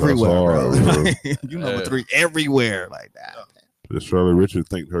that's everywhere, bro. hard, You number Yeah. 3 everywhere like that. Did Charlotte Richard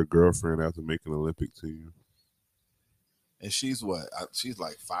thanked her girlfriend after making Olympic team? And she's what? She's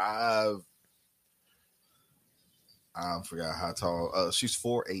like 5. I forgot how tall. She's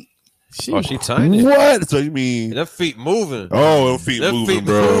 4'8". she tiny. What? So you mean? Them feet moving. Oh, them feet Them moving, feet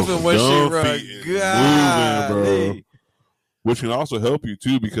bro. moving when she Them run. feet is Golly. moving, bro. Which can also help you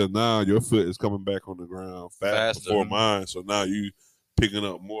too, because now your foot is coming back on the ground fast Faster. before mine. So now you picking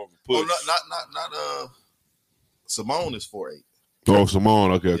up more of a push. Oh, not. Simone is 4'8". Oh,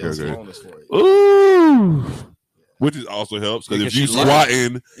 Simone. Okay. Simone is 4'8". Ooh. Which is also helps because if Because you she light.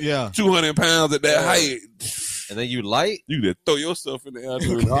 squatting Yeah. 200 pounds at that Yeah. height, And then you light. you just throw yourself in the air.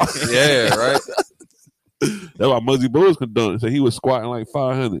 doing it. Yeah, right. That's why Muzzy Bowles could dunk. So he was squatting like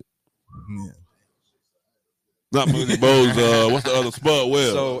 500. Yeah. Not Muzzy Bowles. What's the other Spud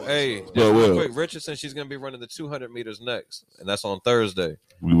Webb? So, hey, just Well, real well. quick, Richardson, she's going to be running the 200 meters next, and that's on Thursday.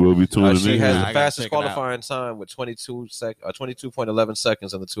 we will be tuning She in. has I the gotta fastest check it out. qualifying time with 22.11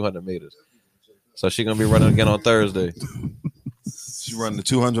 seconds in the 200 meters. So she's going to be running again on Thursday. She running the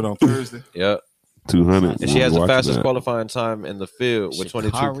 200 on Thursday. Yep. 200. And she has the Watch fastest that. qualifying time in the field with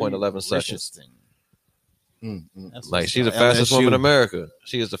 22.11 seconds. Richardson. That's Like, what's she's the up. fastest woman in LSU. America.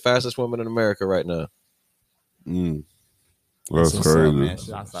 She is the fastest woman in America right now. Mm. That's What's up, crazy. man?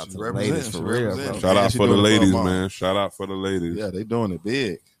 Shouts out to She the representing, ladies for she real, representing. bro. Shout out She for the doing it for her ladies, mom. man. Shout out for the ladies. Yeah, they doing it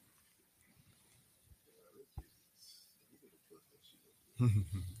big.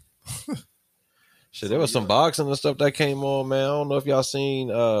 Shit, there was some boxing and stuff that came on, man. I don't know if y'all seen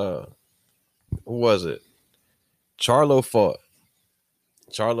who was it? Charlo fought.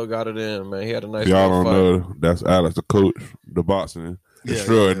 Charlo got it in, man. He had a nice Y'all little don't fight. know. That's Alex, the coach, the boxing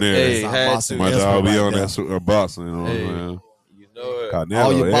extraordinaire. Hey, That's had our to. boxing My expert dog be right on there. that boxing. You know what Hey. I'm saying? You know it. Canelo,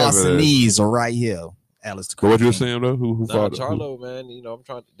 All your bossing everything. needs are right here. Alice. But what you were saying though? Who Nah, fought? Charlo, man. You know,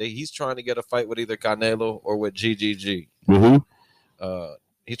 he's trying to get a fight with either Canelo or with GGG. With who?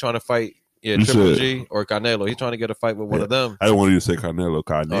 He's trying to fight Yeah, You Triple said- G or Canelo. He's trying to get a fight with one of them. I didn't want you to say Canelo.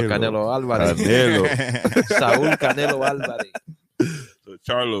 Canelo Alvarez. Canelo. Saul Canelo Alvarez. So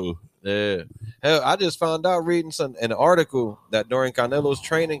Charlo. Yeah. Hell, I just found out reading an article that during Canelo's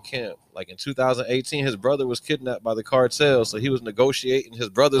training camp, like in 2018, his brother was kidnapped by the cartel, so he was negotiating his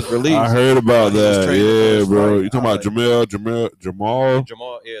brother's release. I heard about He was that. training for Yeah, his bro. fight. You talking about Jamal?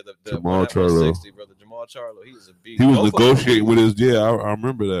 Jamal, yeah, the Jamal one at Charlo. 160, brother. Jamal Charlo, he's a beast. He was Both of them. negotiating with his. Yeah, I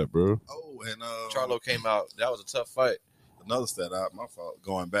remember that, bro. Oh, and Charlo came out. That was a tough fight. another stat out, my fault.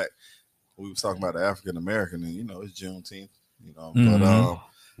 Going back, we was talking about the African American, and it's Juneteenth, but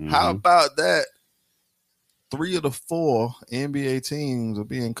how about that? 3 of the 4 NBA teams are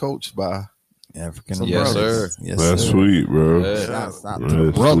being coached by African Some Yes, brothers. sir. Yes, That's sir. sweet, bro. Yeah. Shouts out to the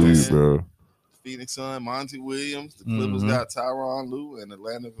That's brothers. sweet, bro. Phoenix Sun, Monty Williams. The Clippers Mhm. got Tyronn Lue, and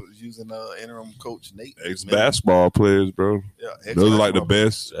Atlanta was using interim coach Nate. Ex Miller. basketball players, bro. Yeah, Those are like the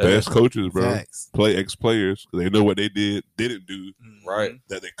best coaches, bro. Facts. Play ex players. They know what they didn't do Right.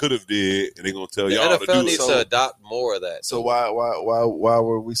 that they could have did, and they're gonna tell The y'all to NFL do needs it. So- to adopt more of that. So why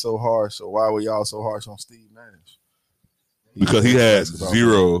were we so harsh? Or why were y'all so harsh on Steve Nash? Because he had Basketball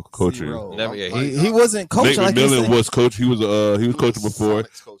zero coaching. Zero. Never, yeah, He wasn't Nate coaching like you McMillan said. was coach. He was coaching before.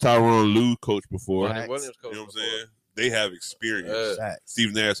 Sonics coach. Tyronn Lue coached before. Right. Ronnie Williams You coach know what I'm before. saying? They have experience. Facts.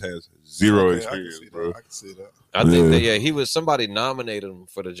 Steve Nash has zero Okay, I can experience, see that. bro. I can see that. I think Yeah. that he was somebody nominated him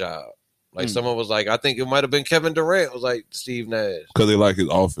for the job. Like someone was like, I think it might have been Kevin Durant was like Steve Nash. Because they like his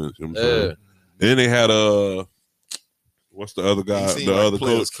offense. You know what I'm saying? And then they had what's the other guy? He seemed The like other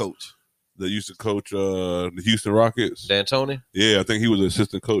players coach that used to coach the Houston Rockets. D'Antoni. Yeah, I think he was an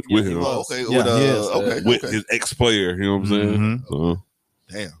assistant coach with him. Oh, okay. Yeah, with, he is. okay. With okay. his ex-player, you know what I'm saying? Mhm. So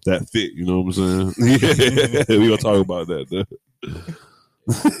Damn. that fit, you know what I'm saying? Yeah, we gonna talk about that. Though.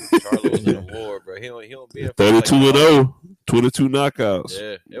 Charlo was in a war, bro. He don't be in 32-0, 22 knockouts.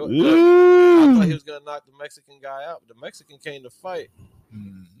 Yeah. Yeah. I thought he was gonna knock the Mexican guy out, but the Mexican came to fight.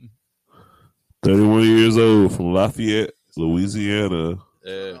 31 years old from Lafayette, Louisiana.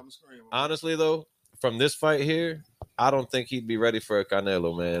 Yeah. Honestly, though, from this fight here, I don't think he'd be ready for a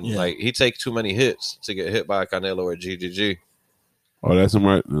Canelo, man. Yeah. Like he takes too many hits to get hit by a Canelo or GGG. Oh, that's him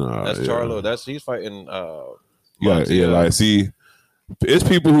right? Nah, That's yeah. Charlo. He's fighting. Like, yeah, Montiel. like see, it's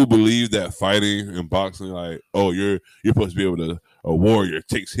people who believe that fighting and boxing, like, oh, you're supposed to be able to a warrior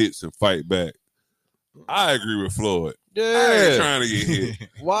takes hits and fight back. I agree with Floyd. I ain't Yeah. trying to get hit.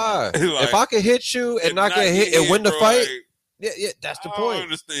 Why? Like, if I could hit you and not get hit and win the bro, fight, like, yeah, that's the I don't point.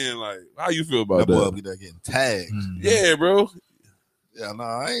 understand. Like, how you feel about That boy that? be there getting tagged. Yeah, bro. Yeah, no,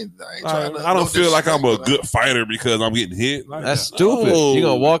 I ain't Like, trying to. I don't no feel like I'm a disrespect, but good fighter because I'm getting hit. Like, That's stupid. no. You're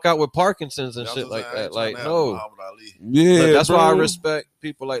gonna walk out with Parkinson's and I shit was like I that. ain't Like, trying to no. have Muhammad Ali. Yeah, But that's why I bro. respect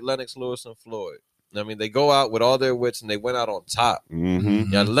people like Lennox Lewis and Floyd. I mean, they go out with all their wits and they went out on top.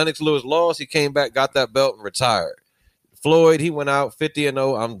 Mm-hmm. Yeah, Lennox Lewis lost. He came back, got that belt, and retired. Floyd, he went out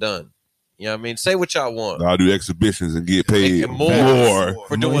 50-0. I'm done. You know what I mean? Say what y'all want I'll do exhibitions and get paid And more. more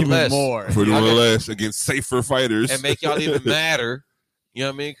for doing Even less more. for doing I mean- less against safer fighters. and make y'all even madder. You know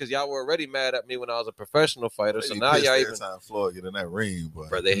what I mean? Because y'all were already mad at me when I was a professional fighter. So They now pissed y'all every even, time Floyd get in that ring, but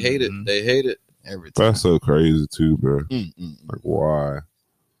bro, they hate it. Mhm. They hate it. Every time. That's so crazy too, bro. Mm-mm. Like, why?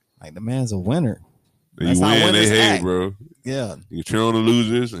 Like the man's a winner. You That's how win, they winners hate, act. bro. Yeah. You cheer on the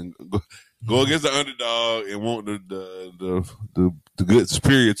losers and go against the underdog and want the good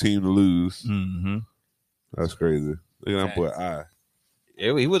superior team to lose. Mm-hmm. That's crazy. Look at that boy. I.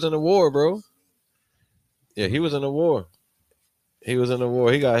 Yeah, he was in a war, bro. Yeah, he was in a war. He was in a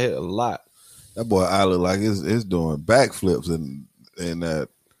war. He got hit a lot. that boy I look like it's doing backflips and that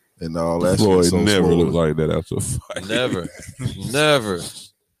and all that. Floyd shit so never swole. looked like that after a fight. Never. Never.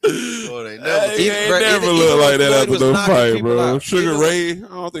 Floyd ain't never. He Even- ain't bro, never even looked when like that Floyd after was no knocking fight, people bro. out, Sugar even- Ray, I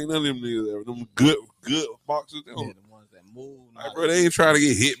don't think none of them niggas, them good boxers. They, Yeah, don't, the ones that move. like, bro, they ain't trying to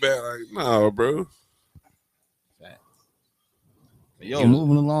get hit back. Like, nah, bro. Yo,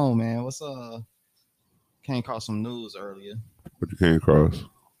 moving along, man. What's came across some news earlier. What you came across?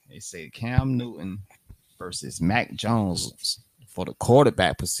 They say Cam Newton versus Mac Jones for the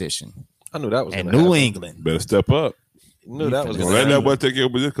quarterback position I knew that was in gonna New happen. England. Better step up. Knew that was Don't gonna let that happen. boy take your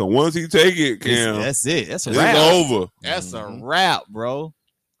position. 'Cause once he take it, Cam, That's it. That's a it's wrap. over. That's a wrap, bro.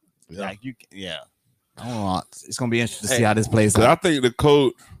 Yeah. Like you, yeah. I don't know. It's gonna be interesting to Hey, see how this plays 'Cause I out. think the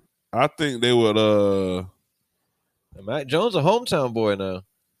coach, I think they would, Mac Jones, a hometown boy now.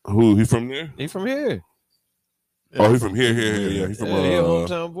 who, he from there? He from here. Oh, he from here. Yeah, he from, Yeah, he a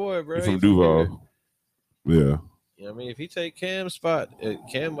hometown boy, bro. he from here. Duval. Yeah. You know what I mean? If he take Cam's spot,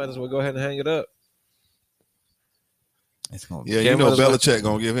 Cam might as well go ahead and hang it up. It's gonna be. Yeah, you Cam know might as well- Belichick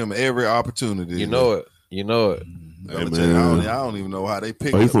gonna give him every opportunity. You know it. You know it. Mhm. Hey, Belichick, man. I don't even know how they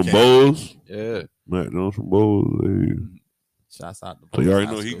picked Oh, he up from Cam. Bowles? Yeah. Matt Jones from Bowles. Hey. Shouts out to So you already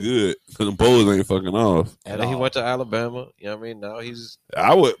High know he School. good. Because the Bowles ain't fucking off. And then he went to Alabama. You know what I mean? Now he's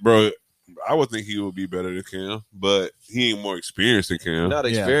I would think he would be better than Cam, but he ain't more experienced than Cam. not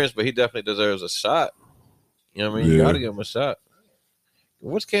experienced, but he definitely deserves a shot. You know what I mean? You Yeah. got to give him a shot.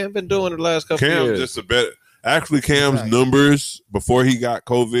 What's Cam been doing the last couple Cam years? just a better. Actually, Cam's Exactly. numbers before he got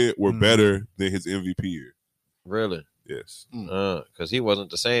COVID were Mhm. better than his MVP year. Really? Yes. Because he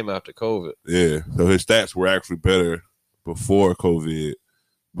wasn't the same after COVID. Yeah. So his stats were actually better before COVID,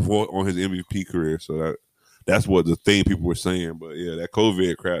 before on his MVP career. So that's what the thing people were saying. But yeah, that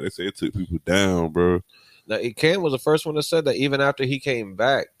COVID crowd, they say it took people down, bro. Now, Cam was the first one that said that even after he came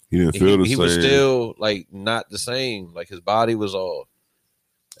back, He didn't feel the he same. was still like not the same. Like his body was off.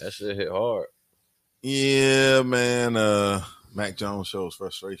 That shit hit hard. Yeah, man. Mac Jones shows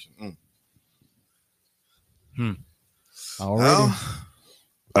frustration. Already. Well,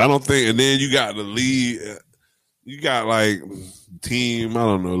 I don't think. And then you got the lead. You got like team. I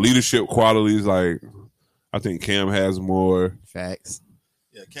don't know leadership qualities. Like I think Cam has more Facts.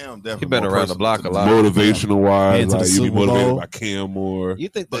 yeah, Cam definitely He been more around the personable block to a the lot. team. motivational wise. Been to the Like you be Super motivated Bowl. by Cam more. You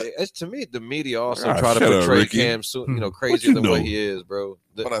think But- that it's to me the media also Ah, try to shut up, portray Ricky. Cam crazier you than know? what he is, bro.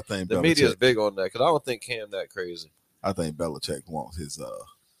 But I think The media is Belichick, big on that because I don't think Cam that crazy. I think Belichick wants his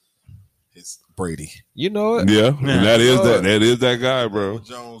Brady. You know it. Yeah, and that is Oh. that is that guy, bro. What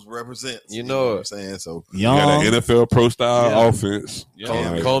Jones represents. You know what it. I'm saying? So You got Young. an NFL pro style Yeah. offense.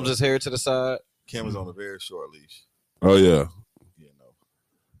 Cam- Like, Combs his hair to the side. Cam is on a very short leash. oh yeah. You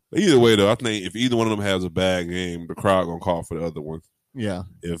know. Either way though, I think if either one of them has a bad game, the crowd gonna call for the other one. Yeah.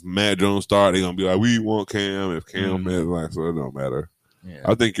 If Matt Jones start, they gonna be like, "We want Cam." If Cam Mhm. is like, so it don't matter. Yeah.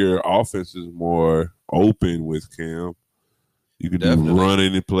 I think your offense is more open with Cam. You can Definitely. do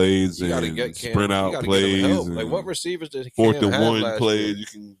running plays You got to and get Cam. sprint you out gotta plays. Get him help. and Like what receivers did Cam fourth and have one last plays, year? you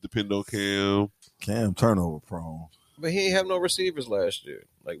can depend on Cam. Cam turnover prone. But he ain't have no receivers last year.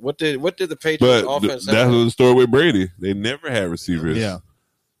 Like what did the Patriots But offense that's have? the story with Brady. They never had receivers. Yeah.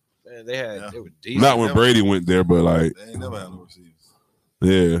 Man, they had Yeah. they were decent. Not when Brady went there, but like, They ain't never had no receivers.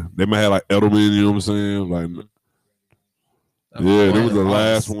 yeah, they might have like Edelman. You know what I'm saying? Like, yeah, they was the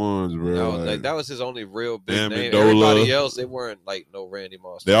last ones, bro. That was, Like, that was his only real big Amendola. name. Everybody else, they weren't like no Randy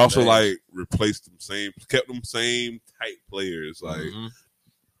Moss. they also names. like replaced them kept them same type players. Like Mhm.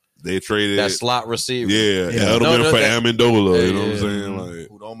 they traded, that slot receiver. yeah, Yeah. Edelman No, for that- Amendola. Yeah, You know what I'm yeah. saying? Like,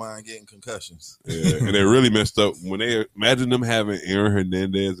 Who don't mind getting concussions. yeah, and they really messed up when they imagine them having Aaron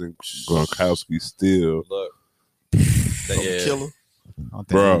Hernandez and Gronkowski still, Look, Killer. I don't think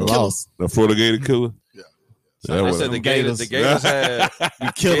Bro. he lost. the Florida Gator killer. Yeah. That I was- said the Them Gators. The Gators had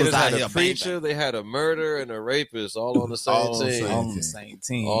We killers Gators out had here. a preacher. They had a murderer and a rapist all on the same All on the team. same All on the same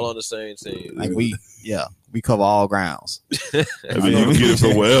team. All on the same team. Like we cover all grounds. I mean, you can get it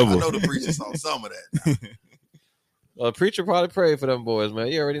from I wherever. know the preacher saw some of that. Well, the preacher probably prayed for them boys, man.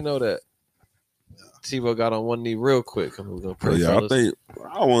 You already know that. Tebow got on one knee real quick. We're gonna pray. Yeah, I fellas. think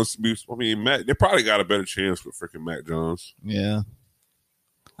I want to be. I mean, Matt. They probably got a better chance with freaking Mac Jones. Yeah.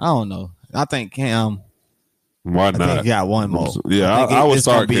 I don't know. I think Cam. Why I think not? he got one more. Yeah, think I would it's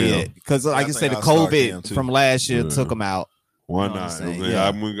gonna start be Cam. it. Because like I I said, the think I'll start Cam, COVID too. from last year Yeah. took him out. Why You know what I'm not? saying? Yeah.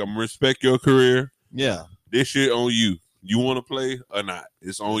 I'm gonna respect your career. Yeah. This shit on you. You want to play or not?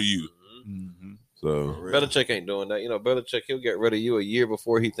 It's on you. Mm-hmm. So, Belichick ain't doing that. You know, Belichick, he'll get rid of you a year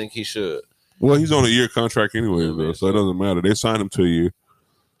before he think he should. well, he's on a year contract anyway, though, so it doesn't matter. They signed him to a year.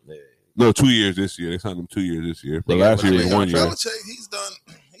 Yeah. No, 2 years this year. They signed him 2 years this year. But They got last year was Belichick 1 year.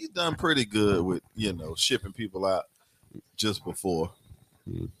 Belichick, he's done pretty good with shipping people out just before.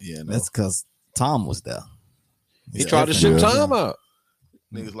 That's because Tom was there. He tried to ship Yeah. Tom out.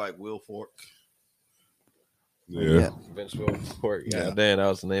 niggas like Will Fork. Yeah. Vince Wilfork. Yeah. God damn, that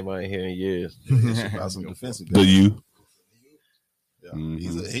was the name I ain't hear in years. Ship out some defensive The guys. U. Yeah.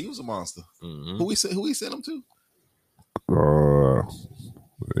 Mhm. He was a monster. Mhm. Who he sent him to?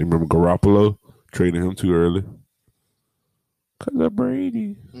 You remember Garoppolo trading him too early? Cause of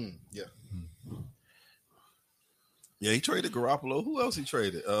Brady. Yeah. Yeah, he traded Garoppolo. Who else he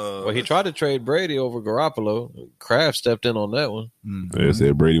traded? Well, he tried to trade Brady over Garoppolo. Kraft stepped in on that one. They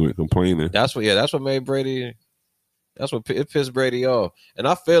said Brady went complaining. That's what made Brady. That's what it pissed Brady off. And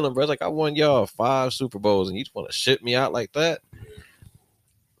I feel him, bro. It's like I won y'all 5 Super Bowls, and you just want to ship me out like that.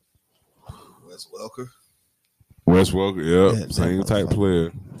 Wes Welker Wes Welker, Yeah, same type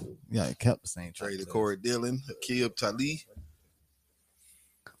player. Yeah, it kept the same trade. traded Corey Dillon, Akib Talib.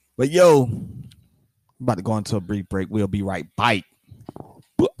 But yo, about to go into a brief break. We'll be right back.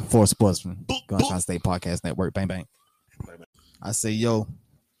 For Sportsman, Gunshot State Podcast Network. Bang bang. I say yo,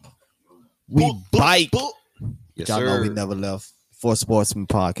 we bite Yes, Y'all know we sir. never left. For Sportsman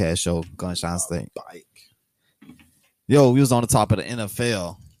podcast show, Gunshine State. Bike. Yo, we was on the top of the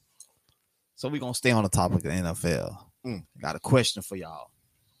NFL. So we gonna stay on the topic of the NFL. Got a question for y'all.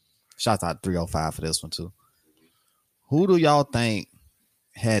 Shout out to 305 for this one too. Who do y'all think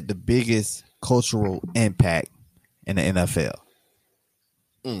had the biggest cultural impact in the NFL?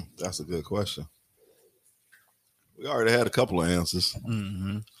 That's a good question. We already had a couple of answers.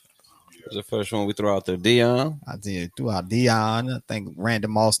 Mm-hmm. The first one we throw out there, Dion. I did throughout Dion. I think Randy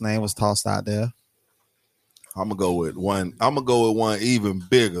Moss' name was tossed out there. I'm gonna go with one. I'm gonna go with one even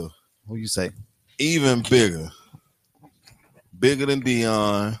bigger. Who you say? Even bigger. Bigger than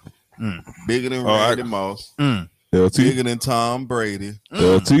Dion. Bigger than Randy Moss. LT. Bigger than Tom Brady.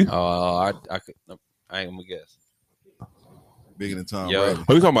 LT. I ain't gonna guess. Bigger than Tom Yo. Brady.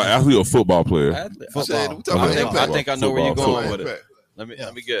 Are you talking about athlete or football player? I said, we Football. talking about impact. I think I know where you're Football. going with it. Impact.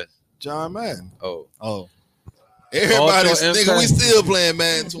 Let me guess. John Madden. Oh, Everybody's Also nigga. We impact. still playing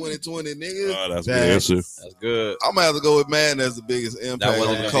Madden 2020, nigga. Oh, that's a good Facts. answer. that's good. I'm gonna have to go with Madden as the biggest That impact wasn't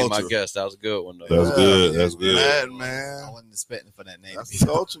on gonna be culture. my guess. That was a good one though. That's good. That's good. Madden, I man. wasn't expecting for that name. That's the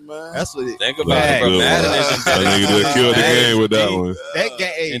culture, man. That's what it. Think That's about it, bro. good. Madden is That nigga just killed the game with that one. That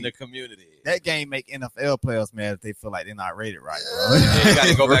game. in the community. That game make NFL players mad if they feel like they're not rated right, bro. Yeah, you got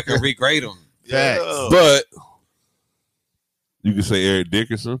to go back and regrade them. Yeah. But you can say Eric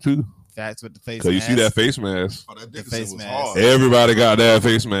Dickerson too, Facts with the face. because you see mask. that face mask. Oh, that The Dickerson face was mask. hard. Everybody got that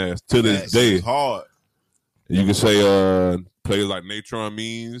face mask to this Facts. It day. was hard. You can say players like Natron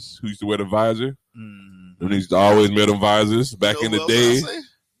Means, who used to wear the visor. Mm. Them niggas always wear them visors back You in know the what day. else I say?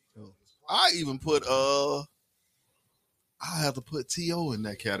 I even put I have to put T.O. in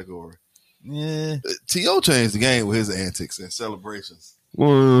that category. Yeah. T.O. changed the game with his antics and celebrations.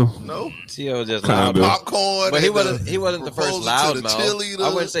 Well, No T.O. just Kinda. loud. popcorn. But he and wasn't the first proposal to loud the mouth. cheerleader.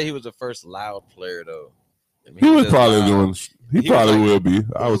 I wouldn't say he was the first loud player though. I mean, he was just probably loud. doing. He He probably was will be.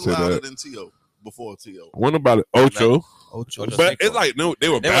 Who I would was say louder that. than T.O. before T.O. One about it, Ocho, Ocho. Ocho. but it's like no, they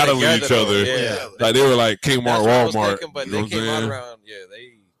were They were battling together, each though, other. yeah. Like they were like Kmart, That's what I was Walmart. thinking, but you know they what came I'm out saying? around. Yeah,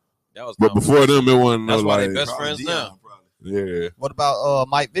 that was. But before them, it wasn't no That's why they like, best Probably friends Dion, now. probably. yeah, What about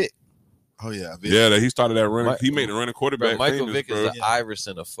Mike Vick? Oh yeah, Vic. yeah. That he started that running. Mi- He made the running Bro, quarterback. Michael famous, Vick bro. is the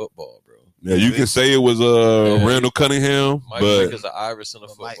Iverson of football, bro. Yeah, you can say it was Yeah. Randall Cunningham, Michael Vick but is the Iverson of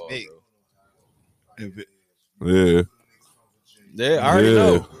But Mike football, Vick. bro. And Vic. yeah, Yeah, I already Yeah.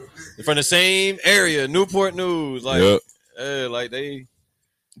 know. They're from the same area, Newport News. Like, Yep. like they.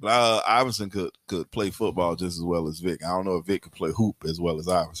 But, Iverson could play football just as well as Vic. I don't know if Vic could play hoop as well as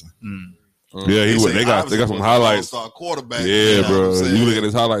Iverson. yeah. He They was. say They got Iverson some was an highlights. all-star quarterback. Yeah, you know bro. what I'm saying? You look at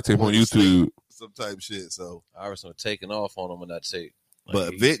his highlight tape on Went to YouTube. sleep, some type of shit. So, Iverson was taking off on him in that tape. Like,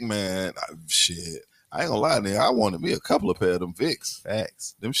 but Vic, man, shit. I ain't gonna lie, nigga. I wanted me a couple of pair of them Vicks.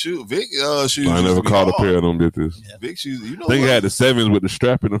 Facts. Them Vic shoes. I used never to be caught a hard. pair of them bitches. Vic shoes. You know I think what? he had the sevens with the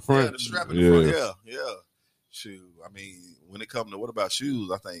strap in the Yeah, front. the strap in the front. Yeah. Shoe. I mean, when it comes to what about shoes,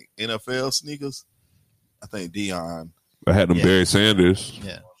 I think NFL sneakers. I think Dion. I had them Yeah. Barry Sanders.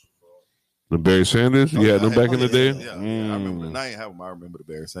 Yeah. The Barry Sanders. You had them back in the day. Yeah, I remember. Mm. And I ain't have them. I remember the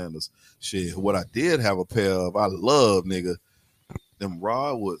Barry Sanders. Shit. What I did have a pair of, I love, nigga, them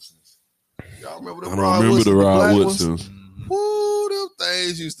Rod Woodsons. Y'all remember I them don't Rod remember Woodsons? the Rod black ones? Woodsons. Woo, them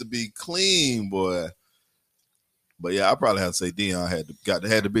things used to be clean, boy. But yeah, I probably have to say Dion had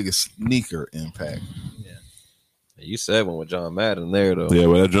the biggest sneaker impact. you said one with John Madden there though. Yeah,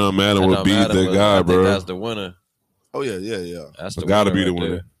 well, that John Madden would John beat Madden that was- guy, I think bro. that's the winner. Oh yeah. That's the Gotta winner be the right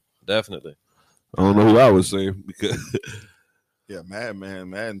winner. there. Definitely. I don't know who I would say because Yeah,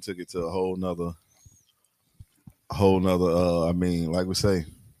 Madden took it to a whole nother. I mean, like we say,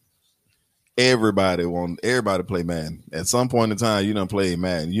 everybody play Madden. At some point in time, you done played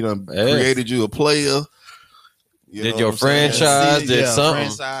Madden. You done Yeah. created you a player. You Did know your what I'm saying? franchise did something.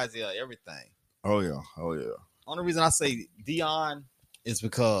 Franchise, yeah, everything. Oh yeah. Only reason I say Dion is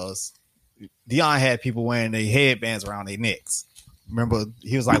because Dion had people wearing their headbands around their necks. Remember,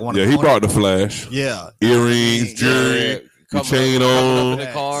 he was like one yeah, of he the brought the flash, yeah. earrings, Yeah. jewelry. Coming chain up on. in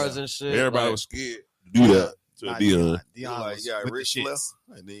the cars and shit. Everybody like, was scared to do that to Not Dion. Dion Like, was you got with the Ric Flair, shits.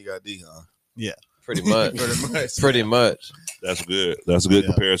 and then you got Dion. pretty much. Pretty much. Pretty much. That's good. That's a good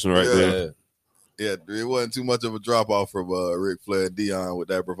Yeah. comparison right Yeah. there. Yeah, it wasn't too much of a drop off from Ric Flair and Dion with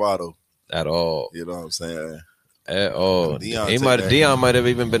that bravado. At all. You know what I'm saying? At all. Dion took that. Dion might have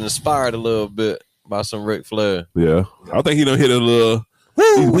even been inspired a little bit by some Ric Flair. Yeah, I think he done hit a little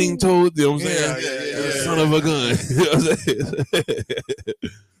wing toed. You know what I'm saying? Yeah. Son of a gun. You know what I'm saying?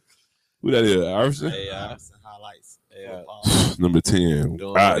 Who that is? Iverson? Hey, Highlights. Yeah. Number 10.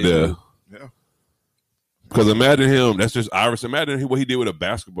 Doing Out what he there. do. Yeah. Because imagine him, that's just Iverson. Imagine what he did with a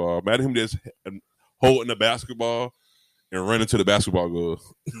basketball. Imagine him just holding the basketball and running to the basketball goal.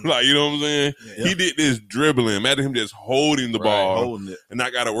 Like, you know what I'm saying? Yeah. He did this dribbling. Imagine him just holding the ball Holding it. and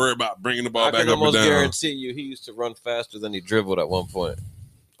not got to worry about bringing the ball I back can up and almost down. guarantee you he used to run faster than he dribbled at one point.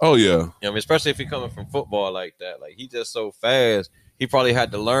 Oh, yeah. You know what I mean? Especially if he coming from football like that. Like, he just so fast. He probably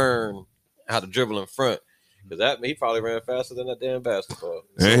had to learn how to dribble in front. Because he probably ran faster than that damn basketball.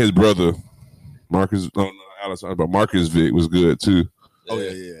 And his brother, Marcus, but Marcus Vick was good, too. Oh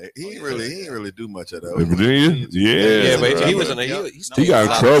yeah. He ain't really do much of that. In Virginia? Yeah, but he Yeah. was in a He got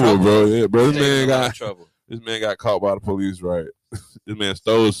in trouble, bro. Yeah, bro. He stayed in a lot of trouble. This man got caught by the police, right? This man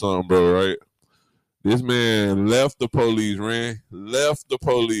stole something, bro, right? This man left the police,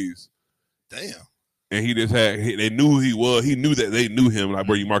 Damn. and he just they knew who he was. He knew that they knew him. Like,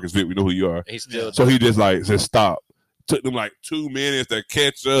 bro, you Marcus Vick, we know who you are. He still So he just like said stop. Took them like 2 minutes to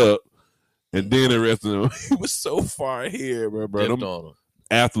catch up, and then arrested him. He was so far ahead, bro. dipped Them on him.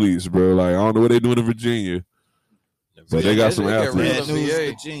 athletes, bro. Like, I don't know what they doing in Virginia. But they got some It get athletes. real Bad in News, VA.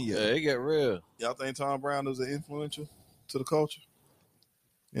 Virginia. Yeah, it get real. Y'all think Tom Brown was influential to the culture?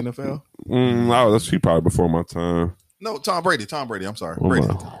 NFL? He probably before my time. No, Tom Brady. I'm sorry. Oh, Brady.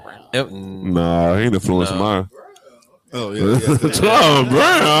 Nah, he ain't influenced No. mine. Oh yeah. Tom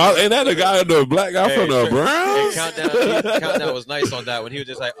Brown, ain't that the guy, the black guy from the Hey, Browns? Countdown was nice on that when he was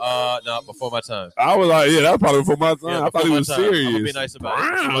just like, no, before my time. I was like, yeah, that's probably before my time. Yeah, I thought he before was my time. serious. I'm gonna be nice about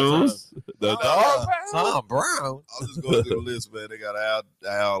it. Before my Browns, the dog. Tom Brown. I'll just go through the list, man. They got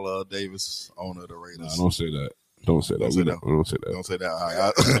Al Davis, owner of the Nah, Raiders. don't say that. Don't say that. Don't say that. Don't say that. Don't say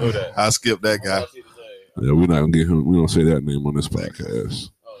that. I skipped that guy. Yeah, we're not gonna get him. We don't say that name on this podcast.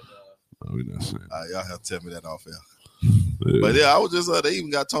 No, we're not saying. Y'all have to tell me that off air. Yeah. But yeah, I was just they even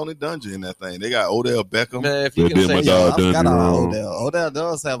got Tony Dungy in that thing. They got Odell Beckham. Man, if They you can did say my Yeah, dog I done forgot me about wrong. Odell. Odell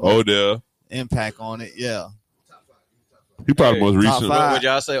does have an Odell, impact on it. Yeah. he probably Hey, most top recent. five. would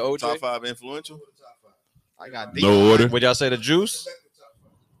y'all say OJ? Top 5 influential. I got No order. Would y'all say the Juice?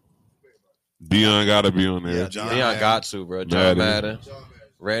 Dion got to be on there. Yeah, John Deion Madden. got to, bro. John Madden. Madden,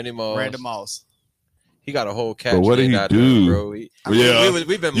 Randy Moss. Random Moss. He got a whole catch. But what did he out do? there, bro. Yeah.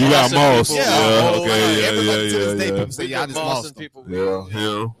 We've been You got mossing Moss. people. Yeah, Oh, okay, yeah, Everybody to this yeah, day, yeah. people say, We've yeah, I been just mossing lost him. people. Yeah,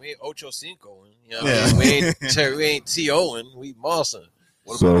 him. We ain't Ocho Cinco. You know Yeah. what I mean? We ain't T.O.ing. We mossing.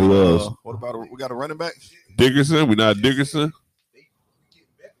 What So about, who else? What about we got a running back? Dickerson. We not Dickerson.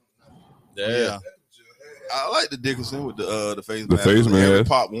 Yeah. I like the Dickerson with the face The mask. face Every mask.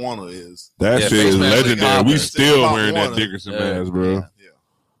 Pop Warner is. That Yeah, shit face is mask was legendary. popping. We still Pop wearing that Warner. Dickerson Yeah. mask, bro. Yeah.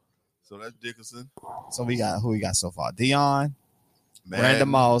 So that's Dickerson. So we got who we got so far? Dion, Madden, Random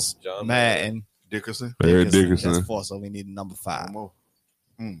Moss, John Madden, Dickerson. Barry That's Dickerson. 4. So we need number 5. One more.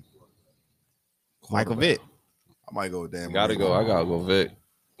 Michael Vick. I might go with Dan. Gotta go. I gotta go Vic.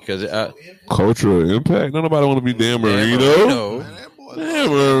 Because Cultural impact. Nobody want to be Dan Marino. Man, that boy. Dan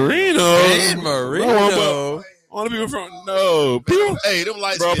Marino. Dan Marino. I want to be from people. Hey, them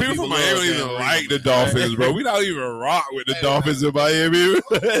lights. Bro, people from Miami don't even like the Dolphins, bro. We don't even rock with the Dolphins in Miami.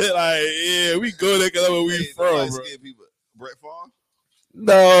 Like, yeah, we go there because that's where we from, bro. People. Brett Favre.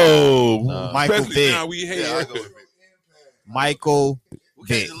 No, Michael especially Vick. now we hate. Yeah, I go with Vic. Michael We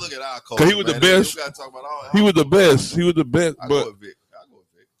can't Vick. just look at our coach. 'Cause he was the best. We gotta talk about all. He was the best. He was the best. I go But with Vic. I go with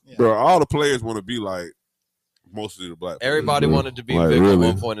Vic. bro, all the players want to be like mostly the black. Everybody players, bro. wanted to be Like, Vic really.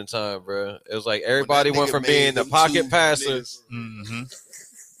 at one point in time, bro. It was like everybody When that went nigga from made being the them pocket two passer. niggas- Mm-hmm.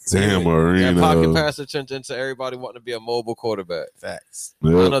 Dan That pocket Marino. passer turned into everybody wanting to be a mobile quarterback. Facts. I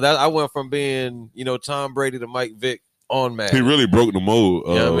Yeah. know that I went from being, Tom Brady to Mike Vick on man. He really broke the mold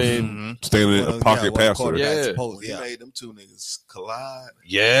of Yeah, I mean, Mm-hmm. standing in a pocket passer. Yeah. He made them two niggas collide.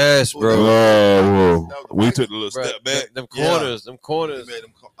 Yes, bro. Oh, whoa. We took a little Bro, step back. them Yeah. corners, them He corners made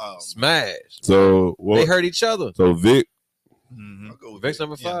them. smash. So They what? hurt each other. So Vic, Mm-hmm. I'll go with Vic's Vic.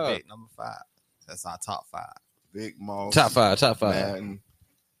 number Yeah, 5. Vic, number 5. That's our top 5. Vic Moss. Top five. Madden.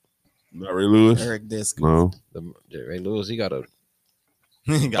 not Ray Lewis. Eric Disco. No, Ray Lewis, he got a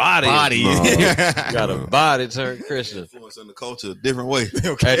Body. Body. No. got a body turned Christian. Influencing the culture a different way. Hey,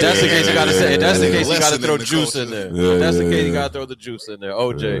 if that's the case, you gotta say. If that's the case, you gotta Lesson throw in the juice culture. in there. Yeah, If that's the yeah, case, you yeah. gotta throw the juice in there.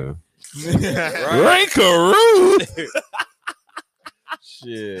 OJ. Yeah. Ray Carew.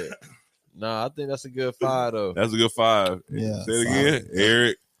 Shit. Nah, I think that's a good 5 though. That's a good 5. Yeah, Say it again, solid.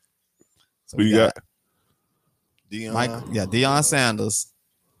 Eric. So Who we you got? Dion. Deion Sanders,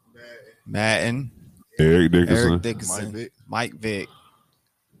 Madden, Eric Dickerson, Eric Dickerson, Mike Vick.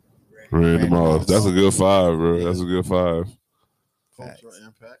 Randy Moss. Moss. That's a good 5, bro. That's a good 5. Cultural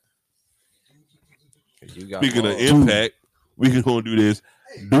impact. You got Speaking of Moss. impact, we can go do this.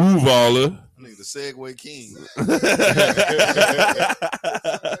 Duvaller. I think the Segway King.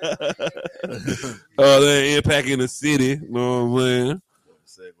 They're impacting the city. You know what I'm saying?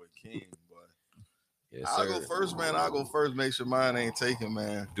 Segway King, boy. Yes, I'll sir. go first, man. I'll go first. Make sure mine ain't taken,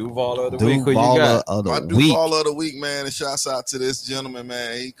 man. Duval of the week. Who you Duvaller got? of My the week. Duval of the week, man. And shouts out to this gentleman,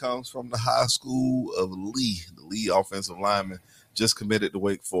 man. He comes from the high school of Lee, the Lee offensive lineman. Just committed to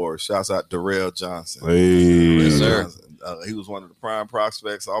Wake Forest. Shouts out Darrell Johnson. Hey, Yes, sir. He was one of the prime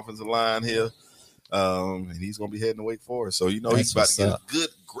prospects, offensive line here. And he's going to be heading to Wake Forest. So, you know, he's about That's to get what's a good,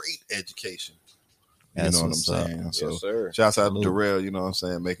 great education. That's you know what I'm what's up. saying? So, Yes, sir. shouts out Salute. to Darrell, you know what I'm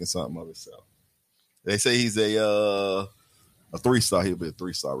saying, making something of himself. They say he's a 3-star. He'll be a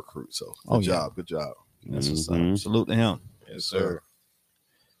 3-star recruit. So, good job. Good job. That's what's Mhm. up. Salute to him. Yes, sir.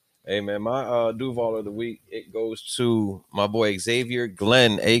 Hey, man, my Duval of the week, it goes to my boy Xavier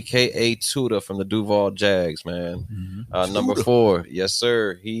Glenn, a.k.a. Tudor from the Duval Jags, man. Number 4. Yes,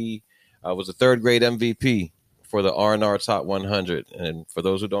 sir. He was a third grade MVP for the R&R Top 100. And for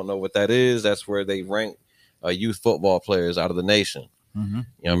those who don't know what that is, that's where they rank youth football players out of the nation. Mm-hmm. You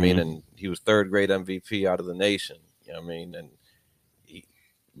know what I mean? And he was third grade MVP out of the nation. You know what I mean? And he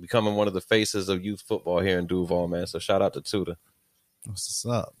becoming one of the faces of youth football here in Duval, man. So shout out to Tudor. What's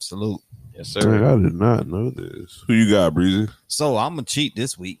up? Salute. Yes, Dang, sir. I did not know this. Who you got, Breezy? So I'm gonna cheat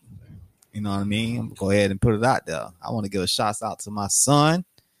this week. You know what I mean? I'm gonna go ahead and put it out there. I want to give a shout out to my son,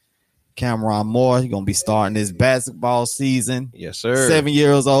 Cameron Moore. He's gonna be starting this basketball season. Yes, sir. 7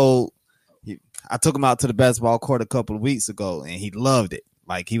 years old. I took him out to the basketball court a couple of weeks ago, and he loved it.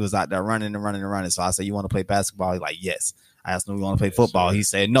 Like, he was out there running and running and running. So I said, "You want to play basketball?" He's like, "Yes." I asked him, "You want to play football?" sir. He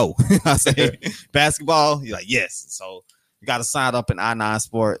said, "No." I said, "Basketball?" He's like, "Yes." So you got to sign up in I9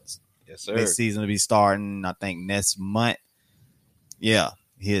 Sports. Yes, sir. Next season will be starting, I think, next month. Yeah,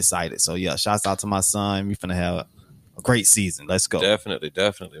 he excited. So yeah, shouts out to my son. We finna have a great season. Let's go. Definitely,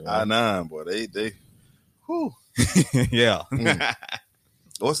 man. I-9, boy. They whew. Yeah.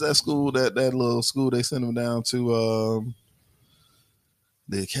 What's that school, that little school they sent him down to,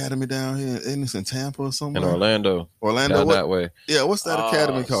 the academy down here? Isn't this in Tampa or In somewhere? Orlando, Orlando? down What? that way. Yeah, what's that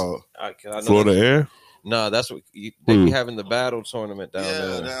academy called? I know Florida Air? No, that's what they be having the battle tournament down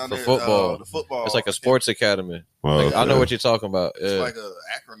there down for there, football. the football. It's like a sports academy. Oh, Like, I know okay. what you're talking about. It's Yeah. like an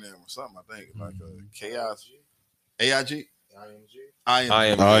acronym or something, I think. Like a chaos. AIG? IMG.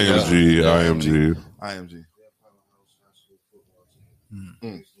 IMG, Yeah. IMG. IMG.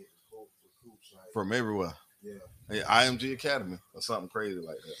 Mm. From everywhere. Yeah, IMG Academy or something crazy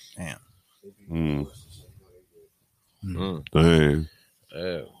like that. Mm, Mm. dang.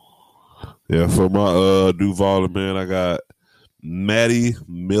 Yeah. Yeah, for my Duval, man, I got Maddie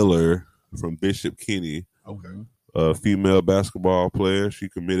Miller from Bishop Kenny, Okay. a female basketball player. She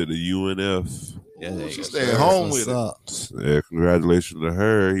committed to UNF. Yeah, She staying home with it. up. Yeah, congratulations to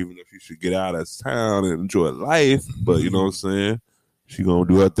her, even if she should get out of town and enjoy life. But you know what I'm saying? She gonna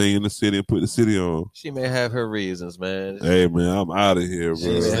do her thing in the city and put the city on. She may have her reasons, man. Hey man, I'm out of here,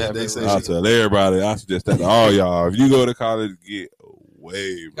 bro. They say I she- tell everybody, I suggest that to all y'all. If you go to college, get away,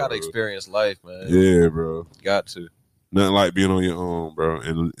 You bro. gotta experience life, man. Yeah, bro. Got to. Nothing like being on your own, bro,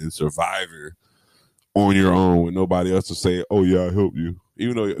 and surviving on your own with nobody else to say, "Oh yeah, I help you."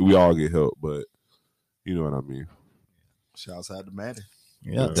 Even though we all get help, but you know what I mean. Shouts out to Maddie.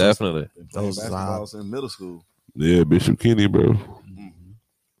 Yeah, Definitely. Been playing Those basketball since middle school. Yeah, Bishop Kenny, bro.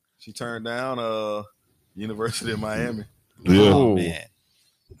 She turned down University of Miami. Yeah, Oh man,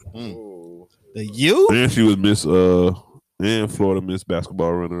 Ooh. the U. and she was Miss and Florida Miss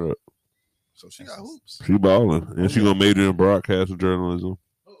basketball runner up. So she got hoops. She balling, and she gonna major in broadcast and journalism.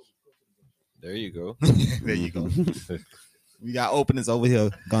 There you go. There you go. We got openings over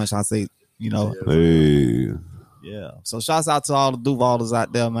here. Gunshot say, you know. Hey, Yeah. So shouts out to all the Duvallers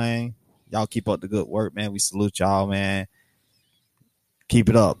out there, man. Y'all keep up the good work, man. We salute y'all, man. Keep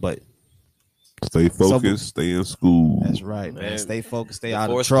it up, but stay focused, stay in school. that's right, man. Man, Stay focused, stay The out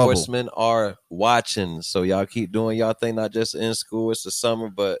four of trouble. sportsmen are watching, so y'all keep doing y'all thing, not just in school. It's the summer,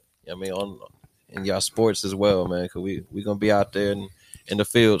 but I mean in y'all sports as well, man. Cause we gonna be out there in the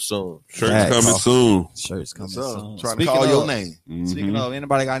field soon. Shirts Facts. coming soon. Shirts coming What's up? soon. Trying to call your name. Speaking Mhm. of,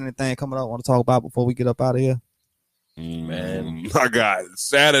 anybody got anything coming up want to talk about before we get up out of here? Man. I got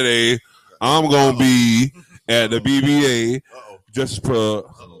Saturday. I'm gonna be at the BBA just for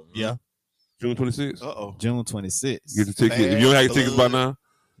Yeah. June 26th. Uh-oh. June 26th. Get the ticket. If you don't have your tickets by now, you know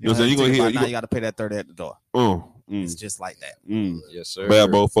what I'm saying? You gonna hear now you you got to pay that 30 at the door. It's just like that. Yes, sir. Bad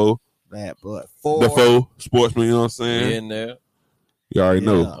Bofo. Bad blood. The foe sportsman, you know what I'm saying? We in there. You already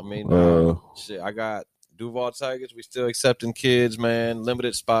Yeah. know. I mean, Uh, shit. I got Duval Tigers. We still accepting kids, man.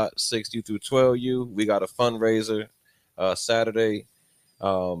 Limited spot, 6U through 12U. We got a fundraiser Saturday,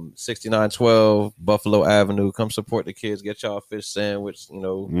 6912 Buffalo Avenue. Come support the kids. Get y'all a fish sandwich. You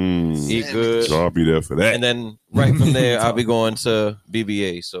know, eat good. So I'll be there for that. And then right from there, I'll be going to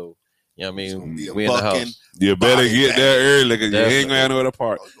BBA. So, you know You know what I It's gonna mean? be a We in the bucking. house. You better Body get bag. there early because you ain't Definitely. gonna have nowhere to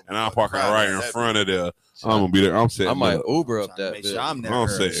park. And I'm parking right in front of there. I'm gonna be there. I'm setting I might up. Uber up Trying to that make bitch. sure I'm there I'm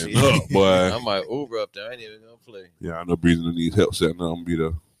early, setting shit. up, boy. I might Uber up there. I ain't even gonna play. Yeah, I know Breezy needs help setting up. I'm gonna be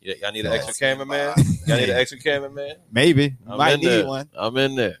there. Yeah, y'all need an Yeah. extra cameraman. Y'all need an extra cameraman. Maybe. I'm Might in need there. one. I'm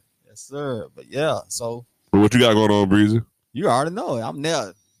in there. Yes, sir. But yeah, so But what you got going on, Breezy? you already know it. I'm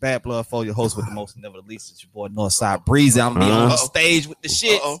there. Bad Blood for your host with the most, and never the least. It's your boy Northside Breezy. I'm gonna be on the Uh-oh. stage with the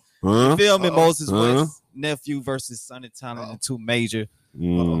shit. Uh-oh. Huh? Feel me? Uh-oh. Moses Uh-huh. West nephew versus Sonny Talent and Two Major.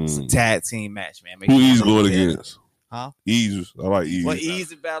 It's a Mm. tag team match, man. Make Who sure Ease you going look at it. against? Huh? Ease. I like Ease. Well,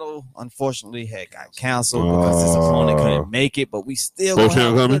 Easy Battle unfortunately had got canceled because his opponent couldn't make it, but we still Bo gonna have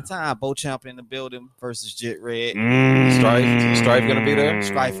Champ a coming? good time. Bo Champ in the building versus Jit Red. Strife gonna be there?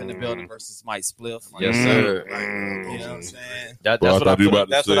 Strife in the building versus Mike Spliff. Yes, sir. You know what I'm saying? Well, I That's what I thought you put. about to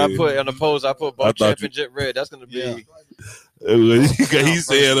That's what I say- put on the post. I put I Bo thought Champ you- and Jet Red. That's gonna be. Yeah. he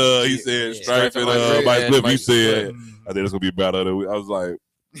said Yeah. Strife and Strife Mike and Flip. Mike He said Flip. I think it's gonna be a battle. I was like,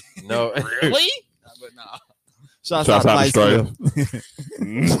 No. Really? But nah. Shouts Shouts out to out to Mike Strife.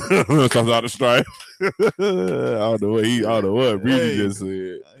 Spliff. Comes out of Strife. I don't know what Breezy Hey. just said.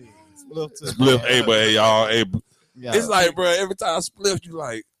 Spliff too. Spliff, hey, but hey, y'all, hey, Yeah. it's like, bro, every time I split, you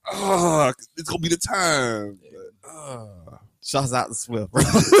like, it's gonna be the time. Shouts out to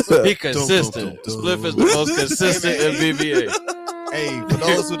Spliff. He consistent. Spliff is the most consistent in BBA. Hey, for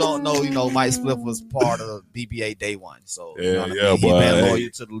those who don't know, Mike Spliff was part of BBA Day One. So, you know Yeah, what yeah, I mean? He's boy. been loyal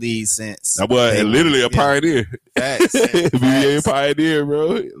to the league since. That boy day literally a one. Yeah. pioneer. Facts. BBA Facts. pioneer,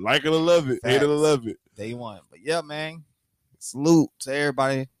 bro. Like it or love it. Hate it or Facts. love it. Day One. But yeah, man. Salute to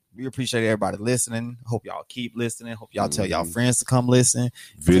everybody. We appreciate everybody listening. Hope y'all keep listening. Hope y'all tell y'all friends to come listen.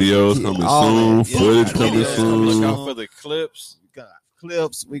 Videos coming All soon. that. Yeah. Footage coming Videos soon. Look coming out for the clips. We got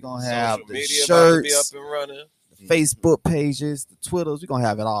clips. We're gonna have Social the media about to be up shirts, and running. the Facebook pages, the Twitters. We're gonna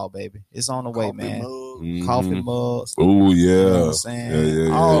have it all, baby. It's on the way, man. Coffee mugs. Oh, You know what yeah. I'm saying?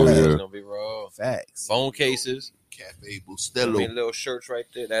 Yeah. All that. It's gonna be raw. Facts. Phone cases. Cafe I mean, Bustelo. little shirts right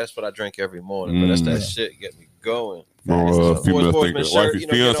there. That's what I drink every morning. But that's that shit get me going. No, Facts. female Sportsman thinking. shirt, Wifey's get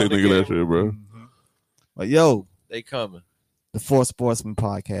fiance on the thinking that game. shit, bro. Mhm. But yo, They coming. the Four Sportsmen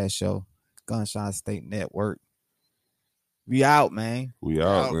Podcast Show, Gunshot State Network. We out, man. We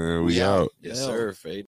out, man. We out. Yes, Yeah. sir, Fade.